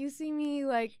 Like, you see me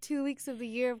like 2 weeks of the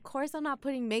year. Of course, I'm not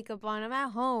putting makeup on. I'm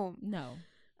at home. no.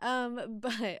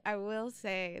 But I will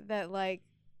say that like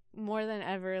more than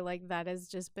ever, like that has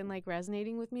just been like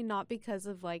resonating with me, not because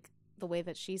of like the way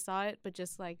that she saw it, but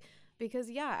just like because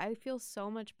I feel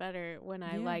so much better when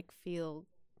I like feel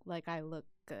like I look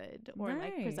good, or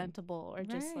like presentable, or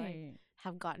just like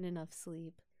have gotten enough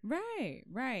sleep.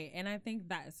 Right. And I think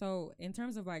that, so in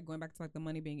terms of like going back to like the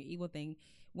money being an evil thing,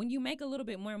 when you make a little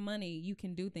bit more money, you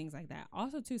can do things like that.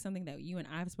 Also too, something that you and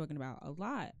I have spoken about a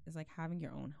lot is like having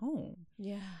your own home.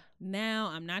 Yeah.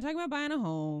 Now, I'm not talking about buying a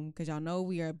home, because y'all know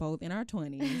we are both in our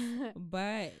 20s,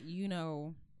 but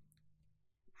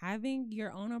having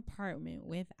your own apartment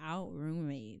without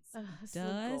roommates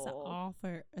does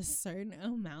offer a certain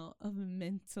amount of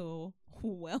mental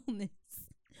wellness,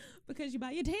 because you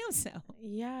by your damn self.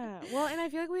 Yeah. Well, and I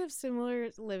feel like we have similar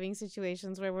living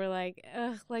situations where we're like,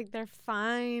 like they're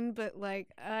fine, but like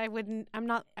I would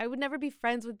never be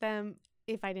friends with them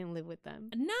if I didn't live with them.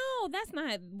 No, that's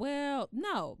not. Well,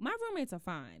 no, my roommates are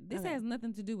fine. This Okay. has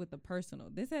nothing to do with the personal.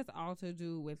 This has all to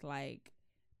do with like,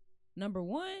 number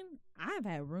one, I've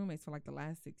had roommates for like the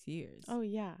last 6 years. Oh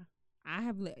yeah. I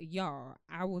have, y'all,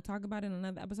 I will talk about it in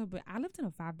another episode, but I lived in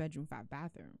a 5-bedroom,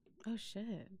 5-bathroom. Oh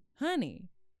shit. Honey.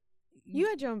 You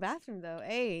had your own bathroom though.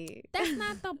 Hey. That's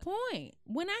not the point.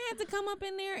 When I had to come up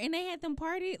in there and they had them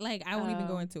party, like I won't even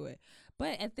go into it.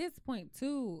 But at this point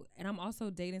too, and I'm also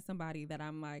dating somebody that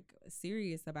I'm like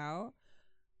serious about,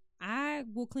 I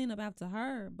will clean up after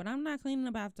her, but I'm not cleaning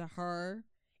up after her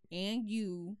and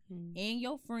you and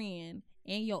your friend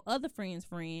and your other friend's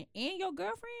friend and your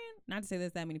girlfriend. Not to say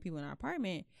there's that many people in our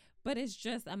apartment, but it's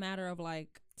just a matter of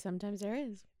like, sometimes there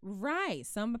is. right.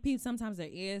 Some people, sometimes there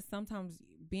is. Sometimes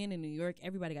being in New York,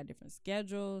 everybody got different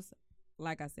schedules.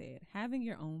 Like I said, having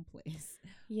your own place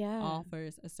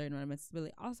offers a certain amount of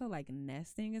responsibility. Also, like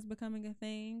nesting is becoming a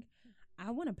thing.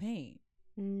 I want to paint.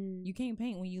 You can't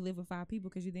paint when you live with 5 people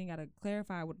because you then got to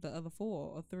clarify with the other 4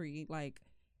 or 3. Like,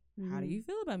 how do you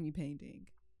feel about me painting?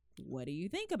 What do you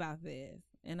think about this?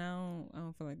 And I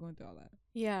don't feel like going through all that.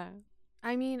 Yeah.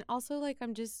 I mean, also, like,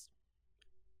 I'm just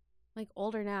like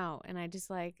older now, and I just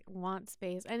like want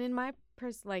space. And in my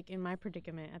in my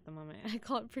predicament at the moment, I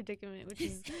call it predicament, which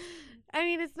is, I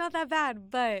mean, it's not that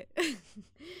bad, but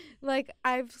like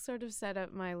I've sort of set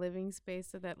up my living space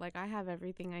so that like I have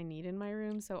everything I need in my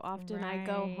room. So often I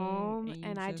go home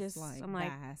and I just like, I'm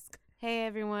like, hey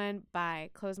everyone, bye,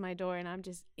 close my door, and I'm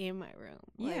just in my room.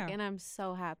 Like, and I'm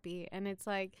so happy. And it's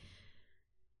like,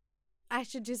 I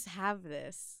should just have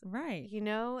this. Right. You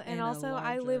know? And also,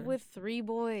 I live with 3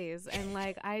 boys, and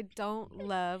like, I don't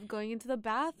love going into the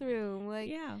bathroom. Like,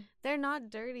 they're not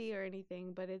dirty or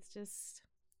anything, but it's just,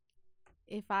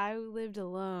 if I lived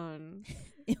alone,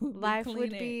 life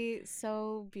would be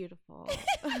so beautiful.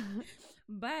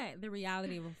 But the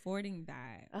reality of affording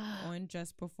that on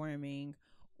just performing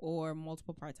or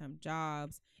multiple part-time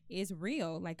jobs is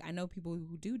real. Like, I know people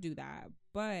who do that,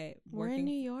 but we're in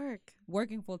New York.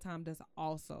 Working full-time does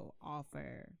also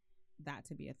offer that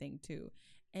to be a thing too.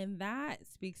 And that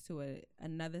speaks to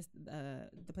another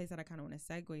the place that I kind of want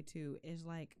to segue to is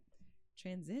like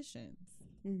transitions.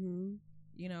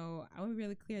 You know, I want to be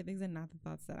really clear, these are not the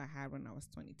thoughts that I had when I was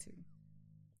 22.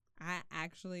 I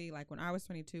actually, like, when I was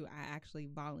 22, I actually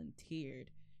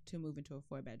volunteered to move into a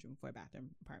 4-bedroom,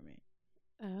 4-bathroom apartment.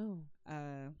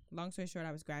 Long story short,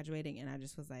 I was graduating and I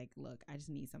just was like, look, I just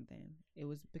need something. It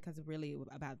was because it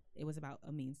was about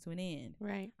a means to an end.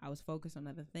 Right. I was focused on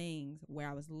other things. Where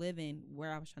I was living,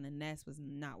 where I was trying to nest was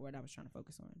not what I was trying to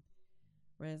focus on.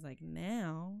 Whereas like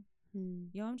now,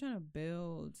 I'm trying to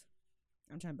build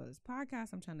this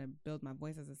podcast. I'm trying to build my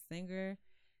voice as a singer.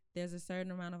 There's a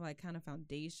certain amount of like kind of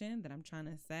foundation that I'm trying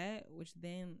to set, which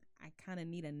then I kind of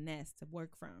need a nest to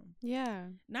work from. Yeah.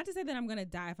 Not to say that I'm going to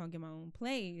die if I don't get my own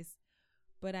place,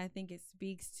 but I think it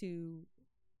speaks to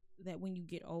that when you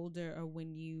get older, or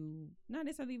when you, not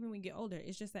necessarily even when you get older,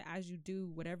 it's just that as you do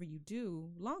whatever you do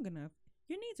long enough,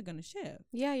 your needs are going to shift.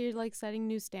 Yeah, you're like setting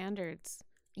new standards.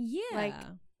 Yeah. Like,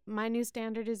 my new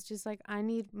standard is just like, I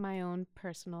need my own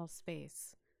personal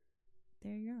space.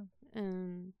 There you go.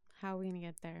 And how are we gonna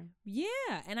get there?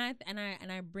 Yeah, and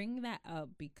I bring that up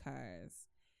because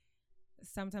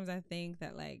sometimes I think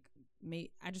that like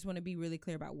I just want to be really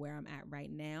clear about where I'm at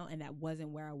right now, and that wasn't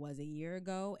where I was a year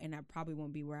ago, and I probably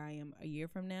won't be where I am a year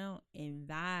from now, and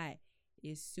that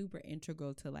is super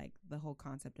integral to like the whole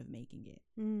concept of making it.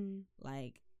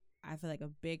 Like, I feel like a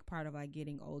big part of like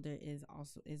getting older is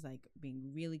like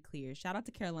being really clear. Shout out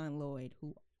to Caroline Lloyd,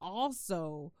 who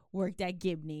also worked at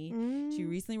Gibney. She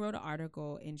recently wrote an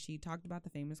article and she talked about the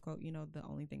famous quote, you know, the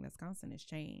only thing that's constant is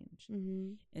change.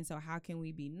 And so how can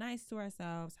we be nice to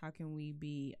ourselves? How can we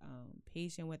be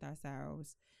patient with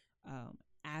ourselves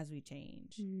as we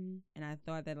change? And I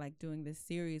thought that like doing this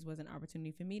series was an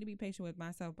opportunity for me to be patient with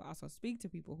myself, but also speak to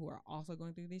people who are also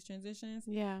going through these transitions.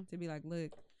 Yeah. To be like,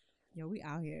 look, yo, we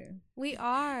out here. We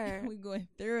are. We going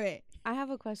through it. I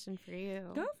have a question for you.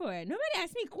 Go for it. Nobody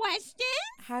asked me questions.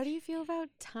 How do you feel about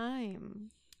time?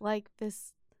 Like the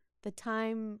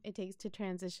time it takes to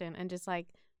transition, and just like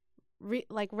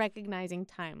recognizing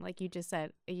time, like you just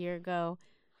said, a year ago,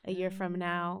 a year from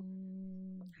now.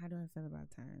 How do I feel about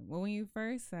time? Well, when you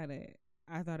first said it,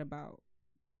 I thought about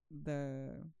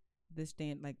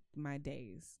like my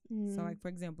days. So like, for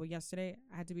example, yesterday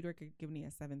I had to be working Gibney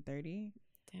at 7:30.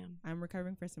 Damn. I'm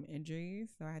recovering for some injuries,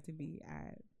 so I had to be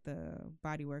at the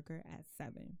Body Worker at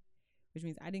 7, which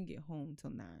means I didn't get home till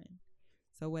 9.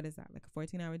 So what is that, like a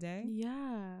 14-hour day?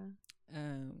 Yeah.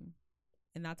 And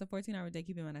that's a 14-hour day.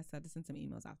 Keep in mind, I still have to send some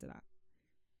emails after that.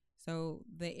 So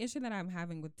the issue that I'm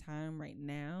having with time right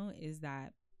now is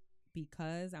that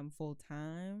because I'm full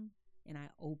time and I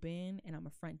open and I'm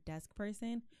a front desk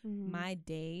person, my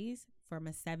days from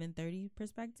a 7:30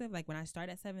 perspective, like when I start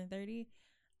at 7:30,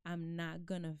 I'm not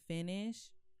gonna finish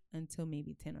until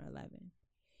maybe 10 or 11.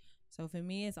 So for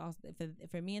me, it's also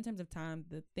for me in terms of time,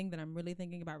 the thing that I'm really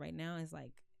thinking about right now is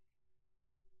like,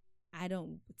 I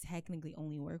don't technically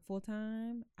only work full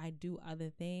time. I do other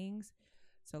things.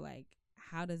 So like,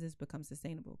 how does this become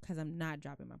sustainable? Because I'm not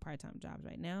dropping my part-time jobs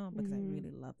right now because I really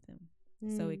love them.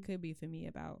 So it could be for me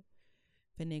about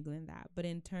finagling that. But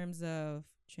in terms of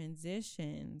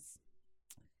transitions,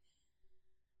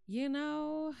 You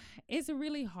know, it's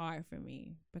really hard for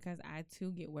me because I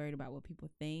too get worried about what people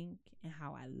think and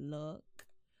how I look.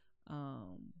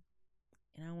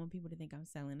 And I don't want people to think I'm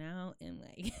selling out, and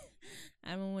like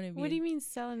I don't want to be. What do you mean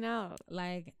selling out?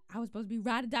 Like, I was supposed to be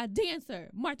ride or die dancer,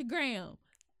 Martha Graham,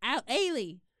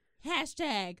 Ailey,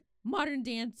 hashtag modern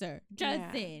dancer,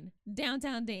 Justin,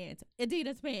 downtown dance,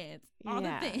 Adidas pants, all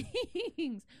the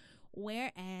things.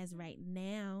 Whereas right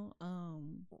now,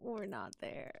 we're not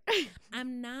there.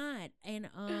 I'm not. And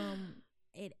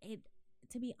it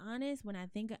to be honest, when I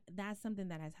think that's something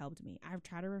that has helped me, I've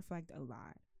tried to reflect a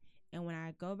lot. And when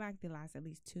I go back the last at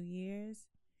least 2 years,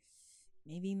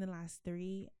 maybe in the last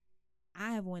 3,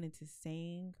 I have wanted to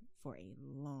sing for a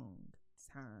long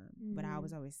time, but I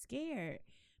was always scared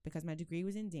because my degree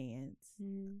was in dance.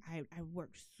 I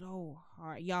worked so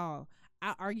hard. Y'all,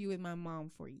 I argue with my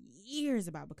mom for years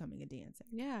about becoming a dancer.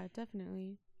 Yeah,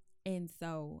 definitely. And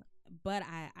so, but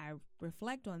I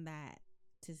reflect on that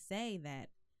to say that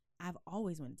I've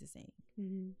always wanted to sing.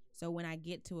 So when I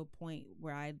get to a point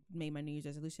where I made my New Year's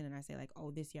resolution and I say like, oh,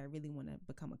 this year I really want to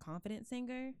become a confident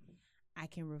singer, I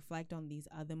can reflect on these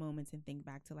other moments and think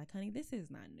back to like, honey, this is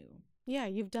not new. Yeah,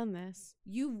 you've done this.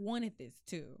 You've wanted this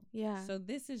too. Yeah. So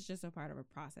this is just a part of a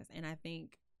process. And I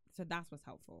think, so that's what's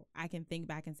helpful. I can think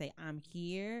back and say, I'm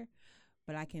here,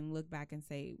 but I can look back and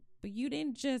say, but you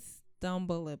didn't just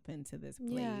stumble up into this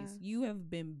place. Yeah. You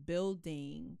have been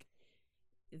building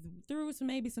through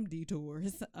maybe some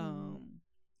detours.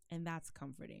 And that's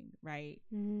comforting, right?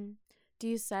 Do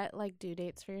you set like due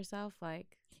dates for yourself?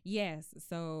 Like, yes.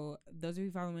 So those of you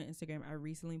who follow me on Instagram, I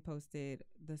recently posted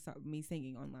me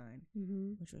singing online,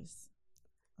 which was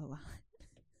a lot.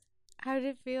 How did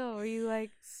it feel? Were you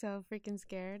like so freaking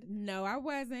scared? No, I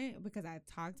wasn't, because I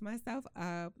talked myself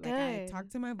up. Like, I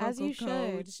talked to my vocal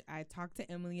coach. I talked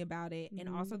to Emily about it. And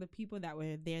also the people that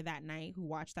were there that night who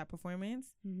watched that performance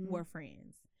were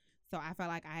friends. So I felt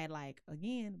like I had, like,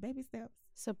 again, baby steps.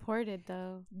 Supported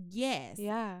though. Yes.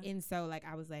 Yeah. And so like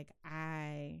I was like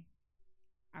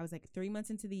 3 months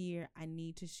into the year, I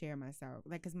need to share myself.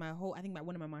 Like, cause I think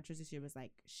one of my mantras this year was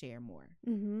like, share more.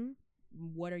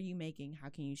 What are you making? How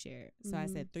can you share it? So I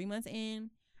said 3 months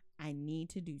in, I need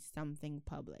to do something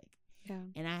public. Yeah.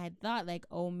 And I had thought like,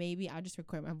 oh, maybe I'll just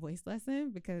record my voice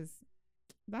lesson, because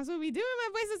that's what we do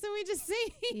in my voice lesson. We just sing.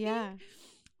 Yeah.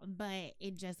 But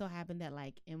it just so happened that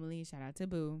like Emily, shout out to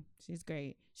Boo, she's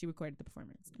great, she recorded the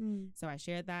performance. So I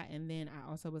shared that, and then I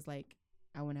also was like,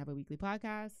 I want to have a weekly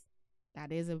podcast.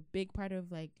 That is a big part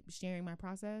of like sharing my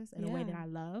process in a way that I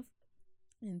love.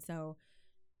 And so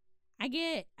I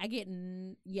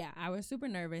was super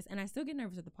nervous, and I still get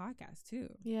nervous with the podcast too.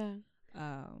 Yeah.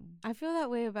 I feel that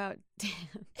way about dance.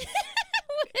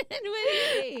 What do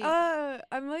you mean?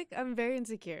 I'm very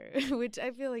insecure, which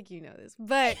I feel like you know this,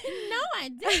 but no, I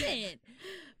didn't.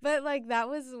 But like that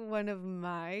was one of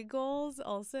my goals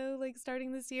also, like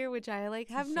starting this year, which I like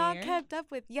have not kept up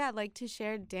with. Yeah, like to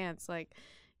share dance. Like,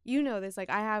 you know this, like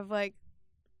I have like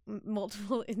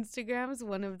multiple Instagrams.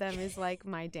 One of them is like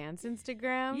my dance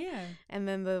Instagram. Yeah. And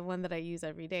then the one that I use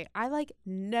every day. I like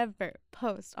never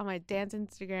post on my dance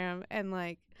Instagram, and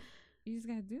like you just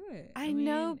gotta do it. I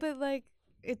know, but like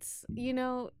it's, you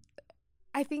know,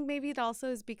 I think maybe it also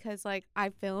is because like I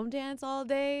film dance all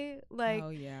day, like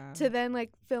to then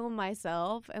like film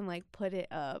myself and like put it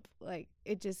up, like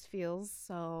it just feels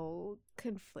so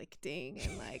conflicting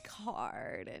and like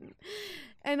hard,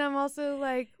 and I'm also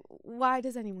like, why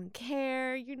does anyone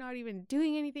care? You're not even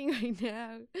doing anything right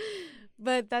now.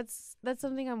 But that's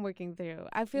something I'm working through.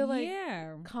 I feel like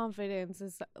confidence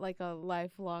is like a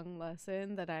lifelong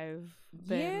lesson that I've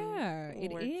been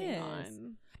working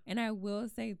on. And I will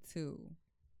say too,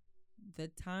 the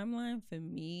timeline for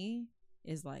me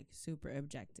is like super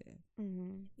objective.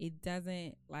 It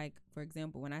doesn't, like, for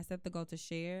example, when I set the goal to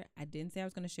share, I didn't say I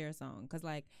was going to share a song, because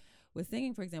like with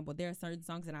singing, for example, there are certain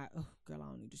songs that I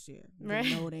don't need to share. Right.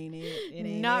 No, it ain't it. It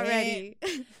ain't not it. ready.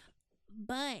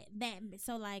 But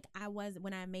so like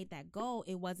when I made that goal,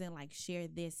 it wasn't like share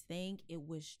this thing, it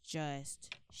was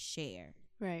just share.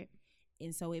 Right.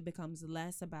 And so it becomes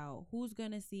less about who's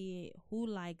gonna see it, who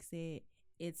likes it.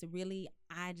 It's really,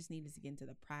 I just needed to get into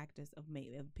the practice of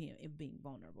being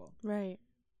vulnerable. Right.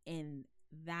 And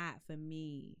that for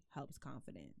me helps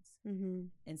confidence.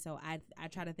 And so I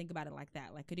try to think about it like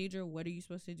that. Like, Khadidra, what are you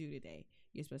supposed to do today?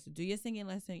 You're supposed to do your singing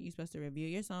lesson. You're supposed to review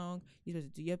your song. You're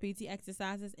supposed to do your PT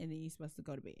exercises, and then you're supposed to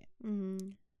go to bed.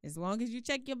 As long as you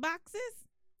check your boxes,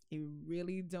 it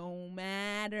really don't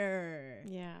matter.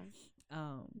 Yeah.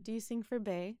 Do you sing for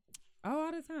Bay? Oh,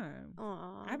 all the time.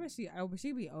 Aww. I bet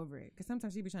she be over it, because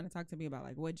sometimes she be trying to talk to me about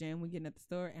like what jam we getting at the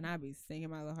store, and I be singing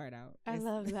my little heart out. I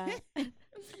love that.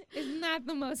 It's not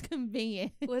the most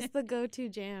convenient. What's the go-to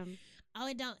jam? Oh,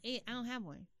 I don't have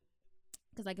one.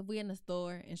 Cause like if we're in the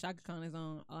store and Shaka Khan is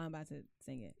on, oh, I'm about to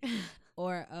sing it.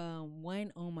 Or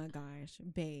one, oh my gosh,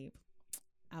 babe.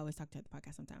 I always talk to her at the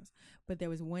podcast sometimes. But there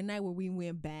was one night where we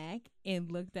went back and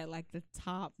looked at like the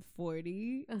top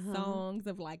 40 songs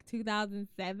of like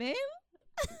 2007.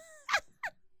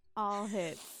 All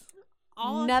hits.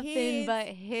 All Nothing hits. but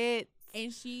hits.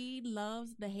 And she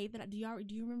loves the Hate That I... Do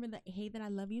you remember the Hate That I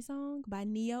Love You song by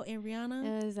Neo and Rihanna?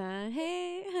 It was I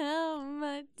hate how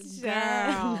much.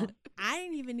 Girl, I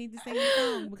didn't even need to sing the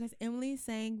song because Emily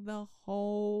sang the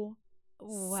whole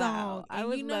song. I And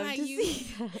would you know love how to see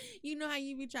that. You know how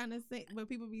you be trying to sing, but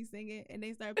people be singing and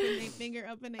they start putting their finger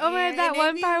up in the Oh air. my, that and they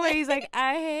one be part where like- he's like,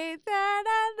 I hate that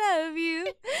I love you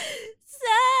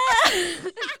so.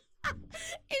 And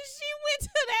she went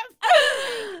to that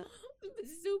part, like,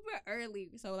 super early.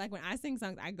 So like when I sing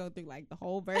songs, I go through like the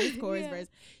whole verse, chorus, Yeah. verse.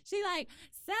 She like,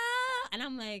 so, and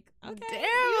I'm like, okay.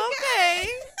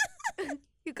 Damn, okay.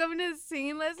 You coming to a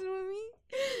singing lesson with me?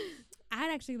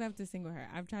 I'd actually love to sing with her.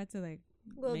 I've tried to like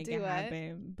We'll make do it it.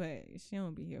 happen, but she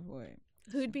don't be here for it.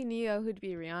 Who'd be Neo? Who'd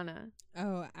be Rihanna?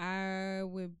 Oh, I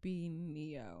would be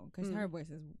Neo because her voice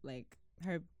is like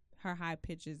her high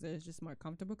pitches is just more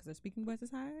comfortable because her speaking voice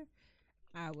is higher.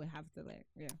 I would have to like,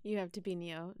 yeah. You have to be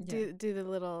Neo. Yeah. Do the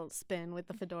little spin with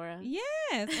the fedora.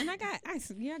 Yes, and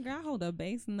girl, I hold a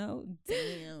bass note.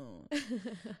 Damn.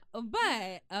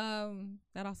 But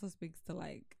that also speaks to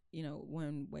like, you know,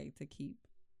 one way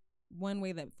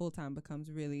that full time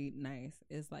becomes really nice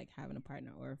is like having a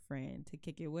partner or a friend to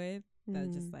kick it with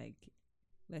that just like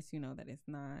lets you know that it's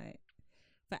not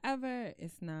forever.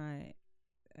 It's not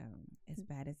as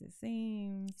bad as it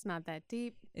seems. It's not that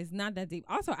deep. It's not that deep.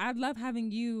 Also, I love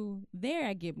having you there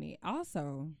at Gibney.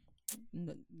 Also,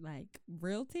 like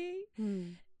realty.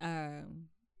 So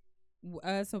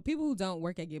people who don't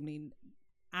work at Gibney,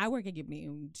 I work at Gibney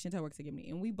and Chantel works at Gibney,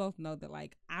 and we both know that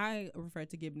like I refer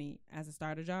to Gibney as a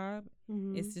starter job.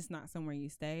 It's just not somewhere you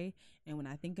stay. And when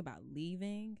I think about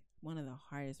leaving, one of the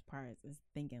hardest parts is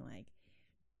thinking like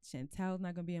Chantel's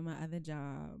not gonna be in my other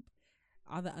job.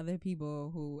 All the other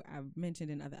people who I've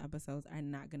mentioned in other episodes are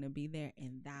not gonna be there,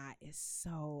 and that is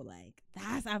so like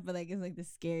I feel like it's like the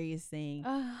scariest thing.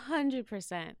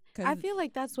 100%. I feel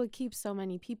like that's what keeps so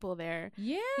many people there.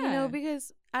 Yeah, You know,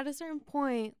 because at a certain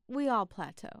point we all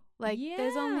plateau. Like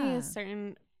there's only a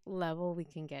certain level we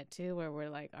can get to where we're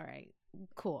like, all right,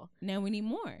 cool. Now we need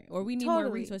more, or we need more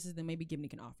resources than maybe Gibney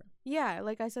can offer. Yeah,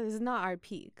 like I said, this is not our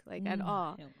peak, like at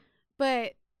all. Hell.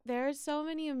 But there are so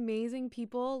many amazing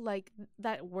people like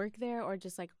that work there or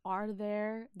just like are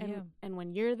there, and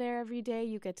when you're there every day,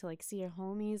 you get to like see your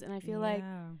homies. And I feel like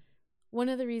one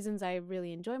of the reasons I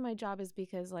really enjoy my job is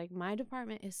because like my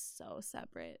department is so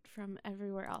separate from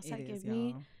everywhere else at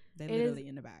Gibney. They're literally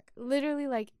in the back, literally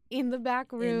like in the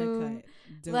back room,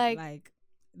 in the cut, like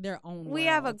their own. We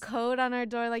have a code on our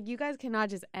door. Like you guys cannot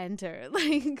just enter.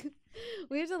 Like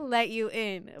we have to let you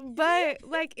in. But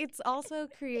like it's also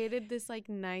created this like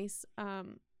nice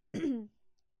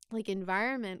like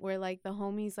environment where like the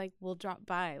homies like will drop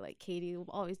by. Like Katie will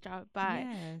always drop by.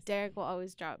 Yes. Derek will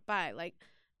always drop by. Like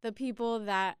the people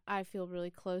that I feel really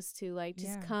close to, like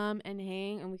just come and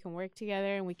hang, and we can work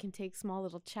together and we can take small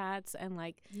little chats, and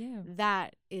like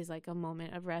that is like a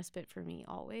moment of respite for me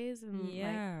always.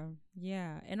 And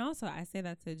and also I say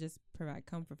that to just provide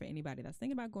comfort for anybody that's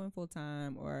thinking about going full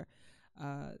time or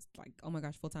like, oh my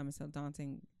gosh, full time is so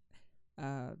daunting.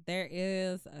 There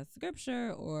is a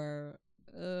scripture, or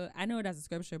I know it as a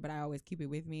scripture, but I always keep it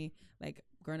with me. Like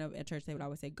growing up at church, they would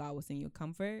always say God will send you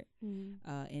comfort.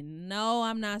 And no,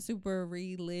 I'm not super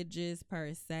religious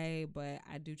per se, but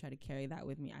I do try to carry that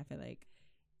with me. I feel like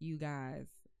you guys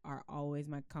are always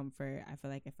my comfort. I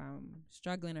feel like if I'm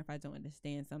struggling or if I don't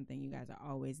understand something, you guys are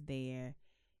always there,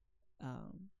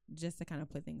 just to kind of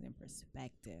put things in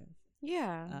perspective.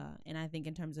 And I think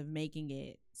in terms of making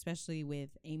it, especially with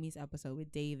Amy's episode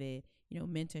with David, you know,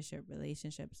 mentorship,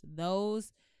 relationships,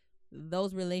 those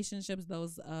relationships,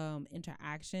 those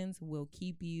interactions will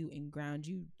keep you and ground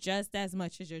you just as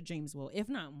much as your dreams will, if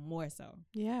not more so.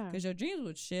 Because your dreams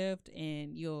will shift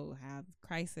and you'll have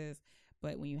crisis,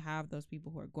 but when you have those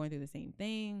people who are going through the same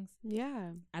things,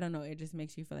 I don't know, it just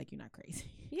makes you feel like you're not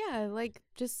crazy. Like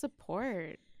just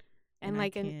support. And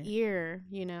like an ear,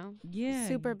 you know?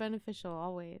 Super beneficial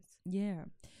always.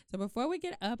 So before we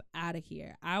get up out of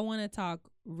here, I want to talk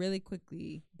really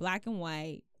quickly, black and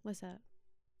white. What's up?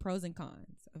 Pros and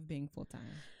cons of being full-time.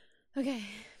 Okay.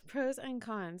 Pros and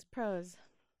cons. Pros.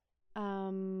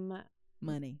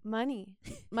 Money. Money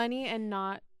and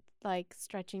not like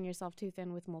stretching yourself too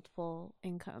thin with multiple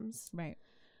incomes. Right.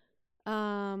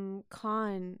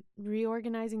 Con,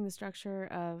 reorganizing the structure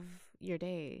of your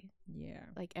day, Yeah.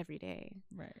 like every day.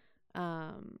 Right.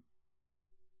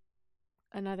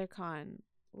 Another con,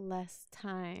 less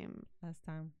time.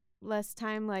 Last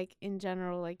time. Like in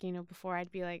general, like, you know, before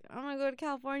I'd be like, I'm gonna go to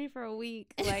California for a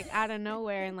week, like out of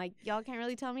nowhere, and like y'all can't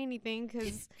really tell me anything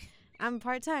because I'm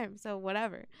part-time, so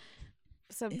whatever.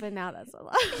 So but now that's a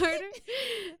lot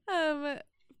harder.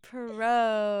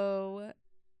 Pro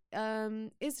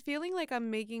is feeling like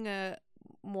I'm making a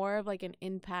more of like an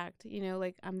impact, you know,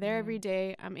 like I'm there every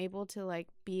day, I'm able to like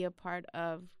be a part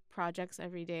of projects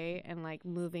every day and like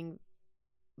moving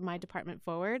my department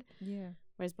forward. Yeah.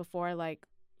 Whereas before, like,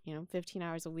 you know, 15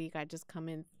 hours a week, I just come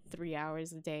in 3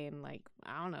 hours a day and like,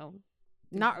 I don't know,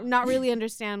 not really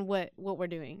understand what we're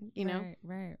doing, you know?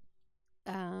 Right.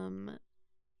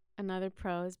 Another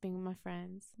pro is being with my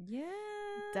friends. Yes.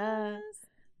 Duh.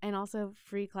 And also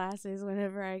free classes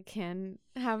whenever I can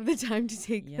have the time to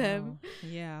take them.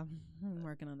 Yeah. I'm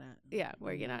working on that. Yeah,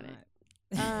 working on it.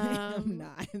 I'm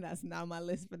not. That's not on my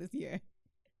list for this year.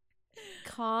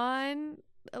 Con,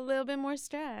 a little bit more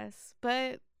stress.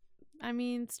 But, I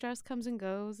mean, stress comes and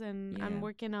goes, and I'm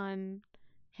working on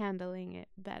handling it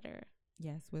better.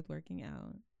 Yes, with working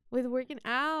out.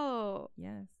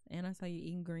 Yes. And I saw you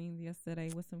eating greens yesterday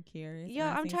with some carrots. Yo,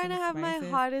 I'm trying to have my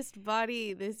hottest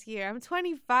body this year. I'm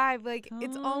 25. Like,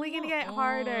 it's only going to get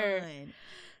harder.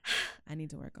 I need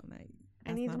to work on that.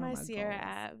 I need my Sierra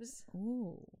abs.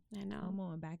 Ooh. I know. Come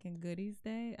on, back in goodies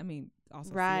day. I mean,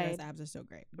 also Sierra's abs are still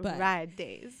great. But ride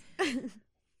days.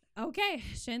 Okay,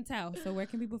 Chantel. So where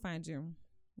can people find you?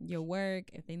 Your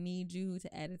work, if they need you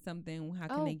to edit something, how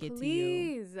can they get to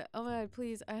you? Oh my God,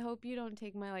 please. I hope you don't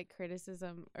take my like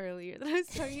criticism earlier that I was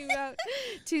talking about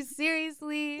too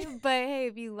seriously. But hey,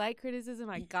 if you like criticism,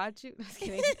 I got you. Just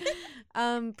kidding.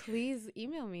 Please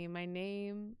email me. My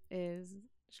name is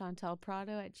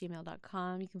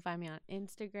chantelprado@gmail.com. You can find me on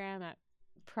Instagram at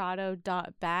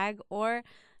prado.bag, or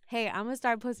hey, I'm gonna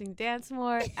start posting dance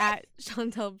more at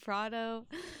chantelprado.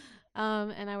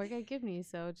 And I work at Gibney,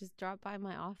 so just drop by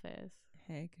my office.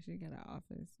 Hey, because you got an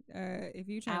office. If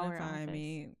you trying to find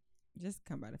me, just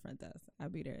come by the front desk. I'll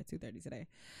be there at 2:30 today.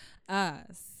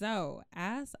 So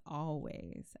as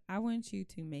always, I want you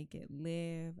to make it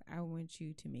live. I want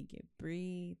you to make it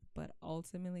breathe. But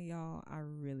ultimately, y'all, I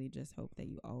really just hope that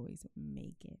you always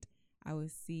make it. I will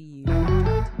see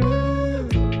you.